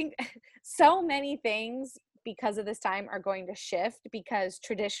yeah, I think so many things because of this time are going to shift, because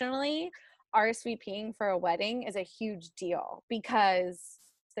traditionally RSVPing for a wedding is a huge deal because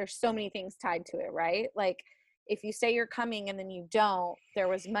there's so many things tied to it, right? Like if you say you're coming and then you don't, there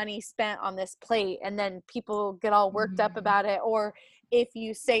was money spent on this plate and then people get all worked up about it. Or if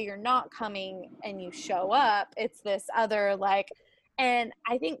you say you're not coming and you show up, it's this other like, and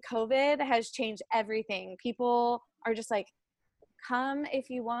I think COVID has changed everything. People are just like, come if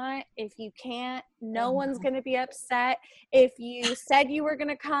you want. If you can't, no one's going to be upset. If you said you were going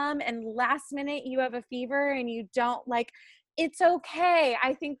to come and last minute you have a fever and you don't, like, it's okay.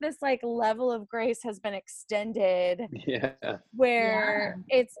 I think this like level of grace has been extended. Where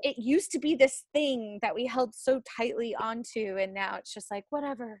it used to be this thing that we held so tightly onto, and now it's just like,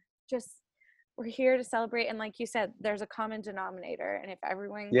 whatever, just we're here to celebrate. And like you said, there's a common denominator, and if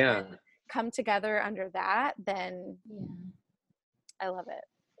everyone can come together under that, then I love it.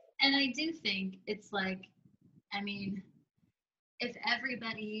 And I do think it's like, I mean, if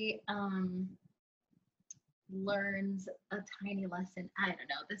everybody learns a tiny lesson, I don't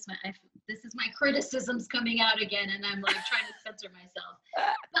know, this is my criticisms coming out again, and I'm like trying to censor myself.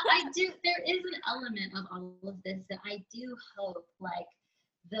 But there is an element of all of this that I do hope, like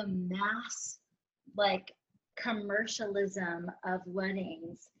the mass, like commercialism of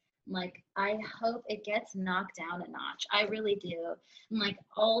weddings, like I hope it gets knocked down a notch. I really do. And like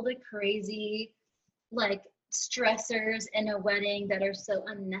all the crazy like stressors in a wedding that are so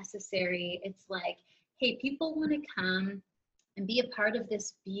unnecessary. It's like, hey, people want to come and be a part of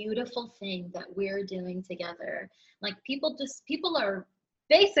this beautiful thing that we're doing together. Like people are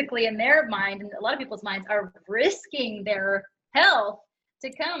basically in their mind, and a lot of people's minds are risking their health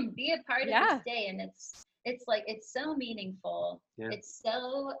to come be a part of this day. And it's like, it's so meaningful. It's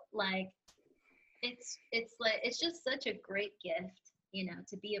so like, it's like, it's just such a great gift, you know,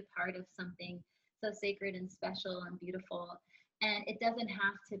 to be a part of something so sacred and special and beautiful. And it doesn't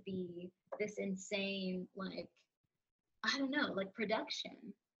have to be this insane, like, I don't know, like production.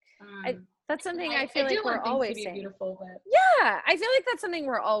 That's something I feel like we're always saying. Beautiful, but I feel like that's something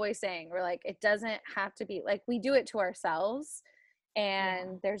we're always saying. We're like, it doesn't have to be, like, we do it to ourselves.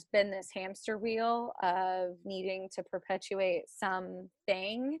 And there's been this hamster wheel of needing to perpetuate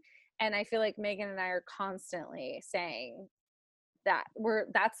something. And I feel like Megan and I are constantly saying that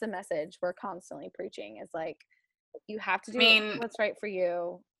that's the message we're constantly preaching, is like, you have to do what's right for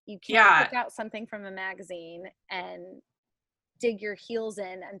you. You can't pick out something from a magazine and dig your heels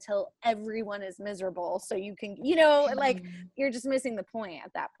in until everyone is miserable. So you can, you know, like you're just missing the point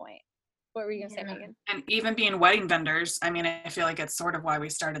at that point. What were you going to say, Megan? And even being wedding vendors, I mean, I feel like it's sort of why we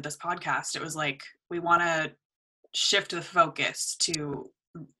started this podcast. It was like, we want to shift the focus to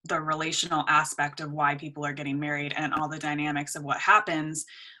the relational aspect of why people are getting married and all the dynamics of what happens,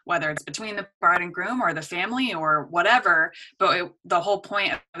 whether it's between the bride and groom or the family or whatever. But the whole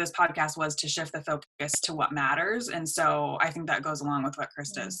point of this podcast was to shift the focus to what matters. And so I think that goes along with what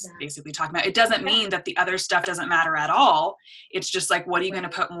Krista's basically talking about. It doesn't mean that the other stuff doesn't matter at all. It's just like, what are you going to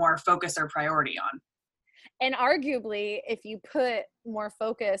put more focus or priority on? And arguably, if you put more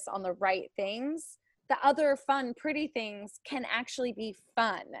focus on the right things, the other fun, pretty things can actually be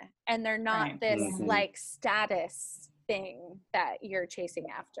fun. And they're not this like status thing that you're chasing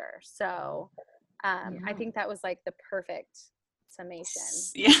after. So I think that was like the perfect summation.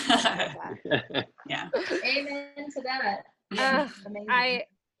 Yeah. Amen to that. Amazing.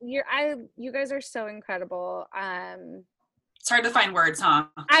 You guys are so incredible. It's hard to find words, huh?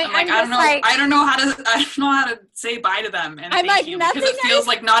 I don't know how to say bye to them and thank you, because it feels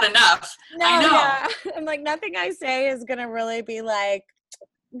like not enough. No, I know. I'm like, nothing I say is gonna really be like,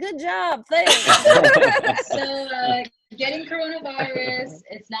 good job, thanks. So getting coronavirus,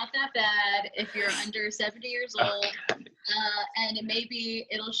 it's not that bad if you're under 70 years old, and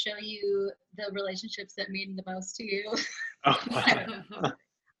it'll show you the relationships that mean the most to you.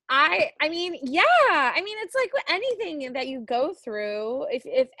 I I mean, yeah. I mean, it's like anything that you go through,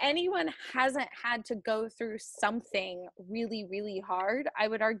 if anyone hasn't had to go through something really, really hard, I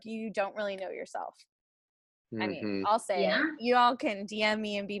would argue you don't really know yourself. I mean, I'll say it. You all can DM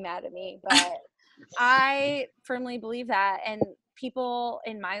me and be mad at me, but I firmly believe that. And people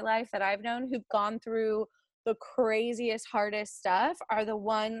in my life that I've known who've gone through the craziest, hardest stuff are the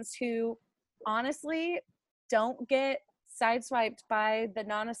ones who honestly don't get sideswiped by the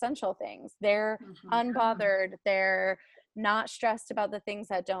non-essential things. They're unbothered. They're not stressed about the things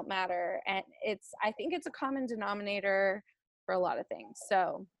that don't matter. And I think it's a common denominator for a lot of things.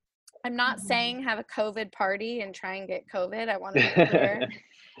 So I'm not saying have a COVID party and try and get COVID. I want to be clear.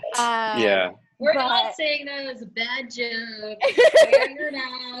 We're not saying that as a bad joke. Wear your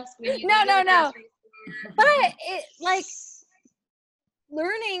mask when you No. But it like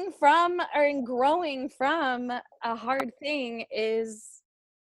learning from and growing from a hard thing is,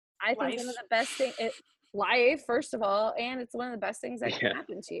 I think, one of the best things. Life, first of all, and it's one of the best things that can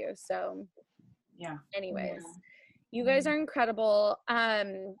happen to you. So, anyways, you guys are incredible.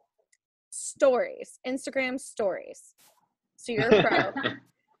 Stories, Instagram stories. So you're a pro.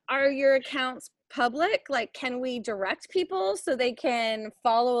 Are your accounts public? Like, can we direct people so they can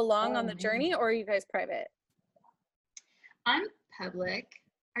follow along on the journey, or are you guys private? I'm public.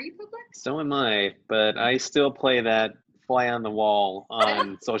 Are you public? So am I, but I still play that fly on the wall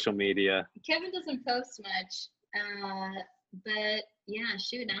on social media. Kevin doesn't post much, but yeah,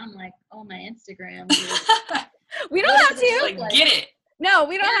 shoot, now I'm like, oh, my Instagram. We don't have to. Like, get it. No,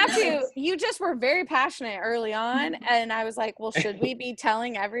 we don't have to. You just were very passionate early on, and I was like, well, should we be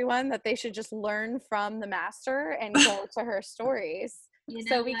telling everyone that they should just learn from the master and go to her stories?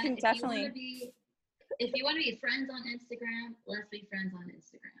 So we can definitely... If you want to be friends on Instagram, let's be friends on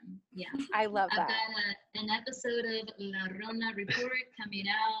Instagram. Yeah. I love that. I've got an episode of La Rona Report coming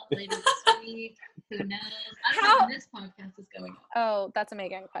out later this week. Who knows? I don't know when this podcast is going on. Oh, that's a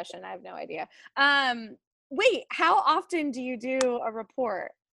Megan question. I have no idea. Wait, how often do you do a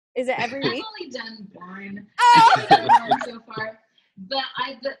report? Is it every week? I've only done one. I've done one so far. But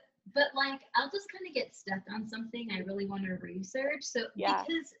like, I'll just kind of get stuck on something I really want to research. So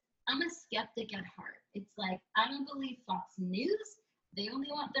because I'm a skeptic at heart. It's like, I don't believe Fox News. They only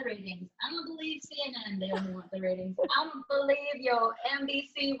want the ratings. I don't believe CNN. They only want the ratings. I don't believe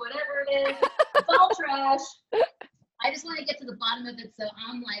NBC, whatever it is. It's all trash. I just want to get to the bottom of it. So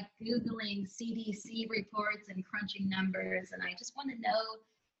I'm like Googling CDC reports and crunching numbers. And I just want to know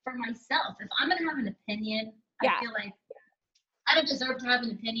for myself. If I'm going to have an opinion, I feel like I don't deserve to have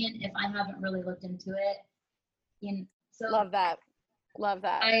an opinion if I haven't really looked into it. So Love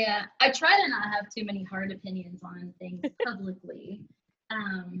that. I try to not have too many hard opinions on things publicly,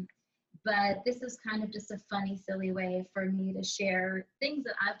 but this is kind of just a funny, silly way for me to share things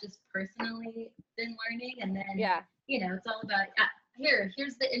that I've just personally been learning, and then it's all about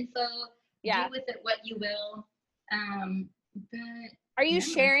here's the info. Do with it what you will. But are you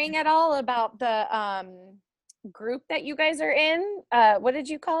sharing at all about the group that you guys are in? What did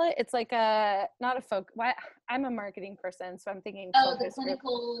you call it? It's like not a folk. What? I'm a marketing person, so I'm thinking the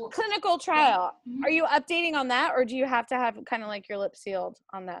clinical trial. Are you updating on that, or do you have to have kind of like your lips sealed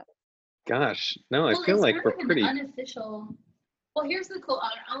on that? Gosh, no, I feel like we're pretty unofficial. Well, here's the cool.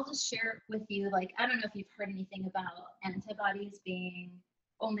 I'll just share with you. Like, I don't know if you've heard anything about antibodies being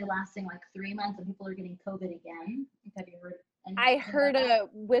only lasting like 3 months, and people are getting COVID again. Have you heard? I heard a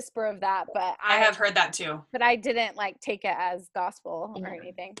whisper of that, but I have heard that too. But I didn't like take it as gospel or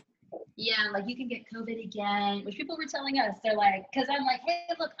anything. Yeah, like you can get COVID again, which people were telling us. They're like, because I'm like, hey,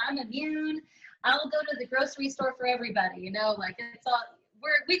 look, I'm immune. I'll go to the grocery store for everybody, like it's all,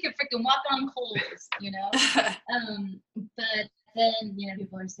 we can freaking walk on coals, but then,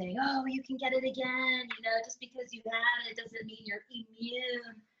 people are saying, oh, you can get it again, just because you had it doesn't mean you're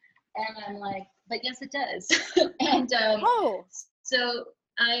immune. And I'm like, but yes, it does. And so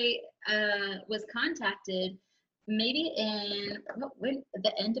I was contacted maybe in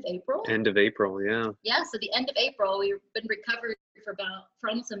the end of April. End of April, yeah. So the end of April, we've been recovered for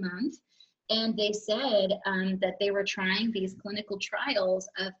almost a month, and they said that they were trying these clinical trials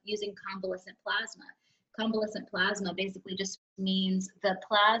of using convalescent plasma. Convalescent plasma basically just means the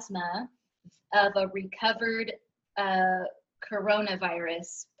plasma of a recovered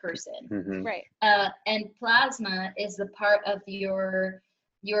coronavirus person. Right. And plasma is the part of your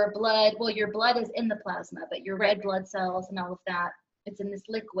blood. Well, your blood is in the plasma, but your red blood cells and all of that, it's in this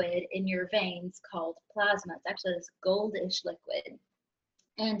liquid in your veins called plasma. It's actually this goldish liquid.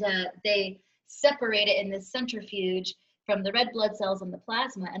 And they separate it in this centrifuge from the red blood cells and the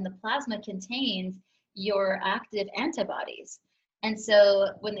plasma. And the plasma contains your active antibodies. And so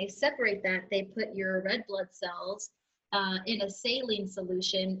when they separate that, they put your red blood cells in a saline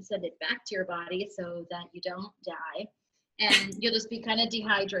solution, send it back to your body so that you don't die. And you'll just be kind of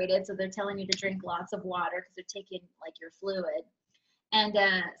dehydrated. So they're telling you to drink lots of water because they're taking like your fluid. And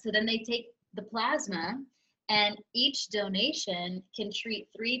so then they take the plasma, and each donation can treat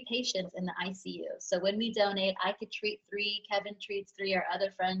 3 patients in the ICU. So when we donate, I could treat 3, Kevin treats 3, our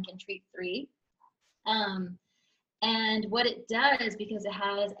other friend can treat 3. And what it does, because it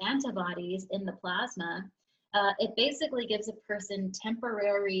has antibodies in the plasma, it basically gives a person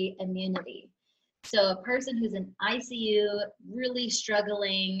temporary immunity. So a person who's in ICU, really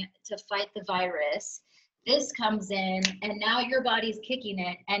struggling to fight the virus, this comes in and now your body's kicking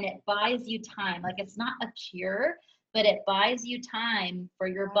it and it buys you time. Like it's not a cure, but it buys you time for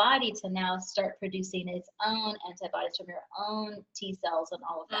your body to now start producing its own antibodies from your own T cells and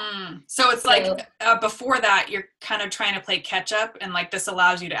all of that. So it's like before that, you're kind of trying to play catch up, and like this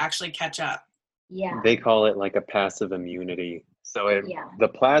allows you to actually catch up. Yeah. They call it like a passive immunity. So the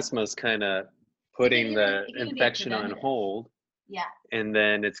plasma is kind of putting the infection on hold. Yeah. And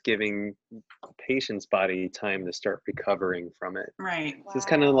then it's giving the patient's body time to start recovering from it. Right. So it's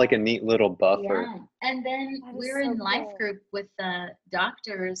kind of like a neat little buffer. Yeah. And then we're in life group with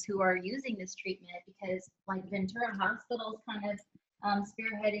doctors who are using this treatment, because like Ventura Hospital's kind of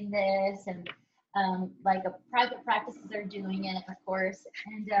spearheading this, and like a private practices are doing it, of course.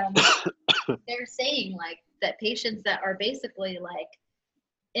 And they're saying like that patients that are basically like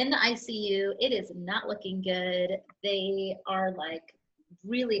in the ICU, it is not looking good. They are like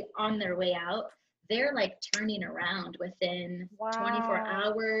really on their way out. They're like turning around within 24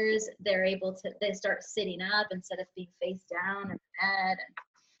 hours. They're able to, they start sitting up instead of being face down in bed.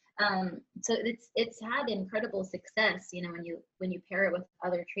 And, so it's had incredible success, you know, when you pair it with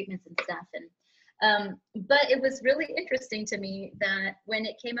other treatments and stuff. And but it was really interesting to me that when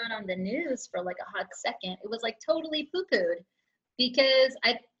it came out on the news for like a hot second, it was like totally poo-pooed. Because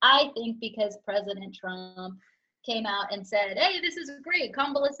I think because President Trump came out and said, hey, this is great,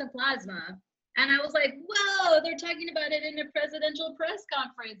 convalescent plasma. And I was like, whoa, they're talking about it in a presidential press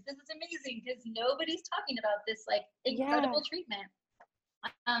conference. This is amazing, because nobody's talking about this like incredible treatment.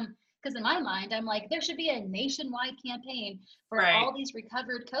 Because in my mind, I'm like, there should be a nationwide campaign for all these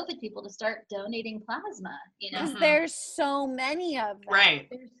recovered COVID people to start donating plasma, you know? Because there's so many of them. Right.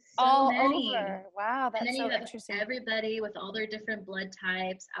 There's all many. Over. Wow, that's and then so you have interesting. everybody with all their different blood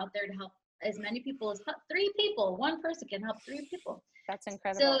types out there to help as many people as 3 people. One person can help 3 people. That's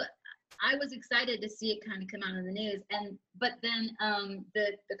incredible. So I was excited to see it kind of come out in the news. But then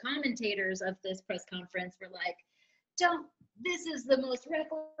the commentators of this press conference were like, this is the most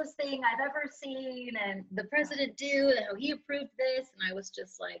reckless thing I've ever seen, and the president how he approved this. And I was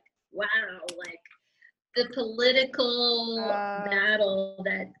just like, wow, like the political battle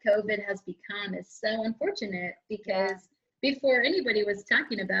that COVID has become is so unfortunate, because before anybody was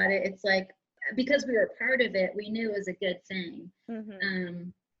talking about it, it's like, because we were part of it, we knew it was a good thing.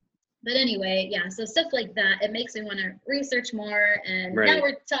 But anyway, so stuff like that, it makes me want to research more. And now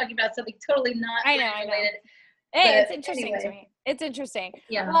we're talking about something totally not related. Hey, it's interesting to me. It's interesting.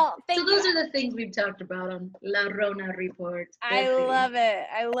 Yeah. Well, those are the things we've talked about on La Rona Report. I love it.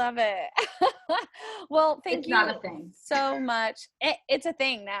 I love it. Well, thank you not a thing. so much. It's a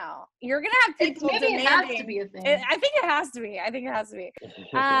thing now. You're gonna have people demanding. It has to be a thing. I think it has to be.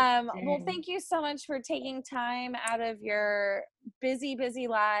 Well, thank you so much for taking time out of your busy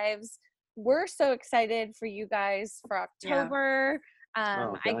lives. We're so excited for you guys for October.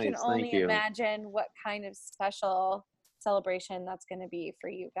 I can only imagine what kind of special celebration that's going to be for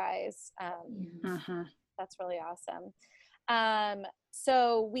you guys. That's really awesome.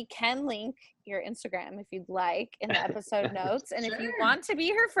 So we can link your Instagram if you'd like in the episode notes. And if you want to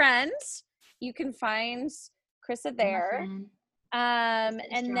be her friend, you can find Krista there. And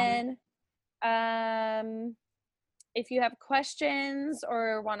then if you have questions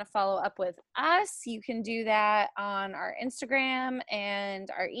or want to follow up with us, you can do that on our Instagram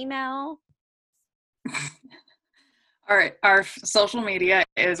and our email. Our social media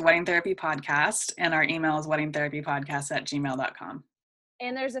is Wedding Therapy Podcast, and our email is weddingtherapypodcast@gmail.com.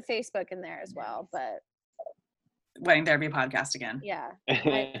 And there's a Facebook in there as well, but Wedding Therapy Podcast again. Yeah.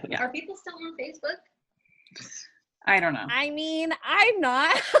 Are people still on Facebook? I don't know. I mean, I'm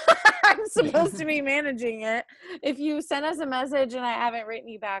not. I'm supposed to be managing it. If you send us a message and I haven't written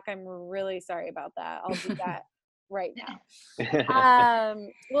you back, I'm really sorry about that. I'll do that right now.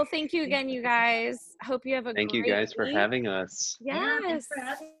 Well, thank you again, you guys. Hope you have a Thank great you guys week. for having us. Yes. Yeah, thanks for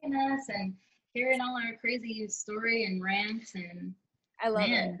having us and hearing all our crazy story and rants. And I love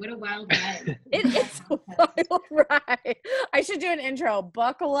Man, it. what a wild ride. It's a wild ride. I should do an intro.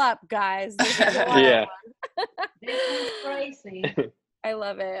 Buckle up, guys. This is a wild Yeah. one. This one's crazy. I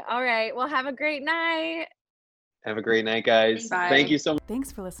love it. All right. Well, have a great night. Have a great night, guys. Bye. Thank you so much.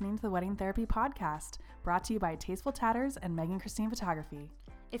 Thanks for listening to the Wedding Therapy Podcast, brought to you by Tasteful Tatters and Megan Christine Photography.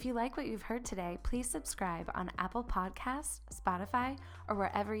 If you like what you've heard today, please subscribe on Apple Podcasts, Spotify, or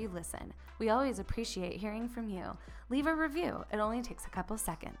wherever you listen. We always appreciate hearing from you. Leave a review. It only takes a couple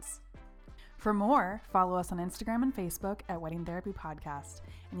seconds. For more, follow us on Instagram and Facebook at Wedding Therapy Podcast,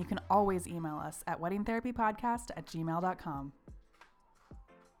 and you can always email us at weddingtherapypodcast@gmail.com.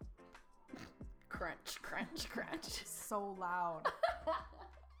 Crunch, crunch, crunch. So loud.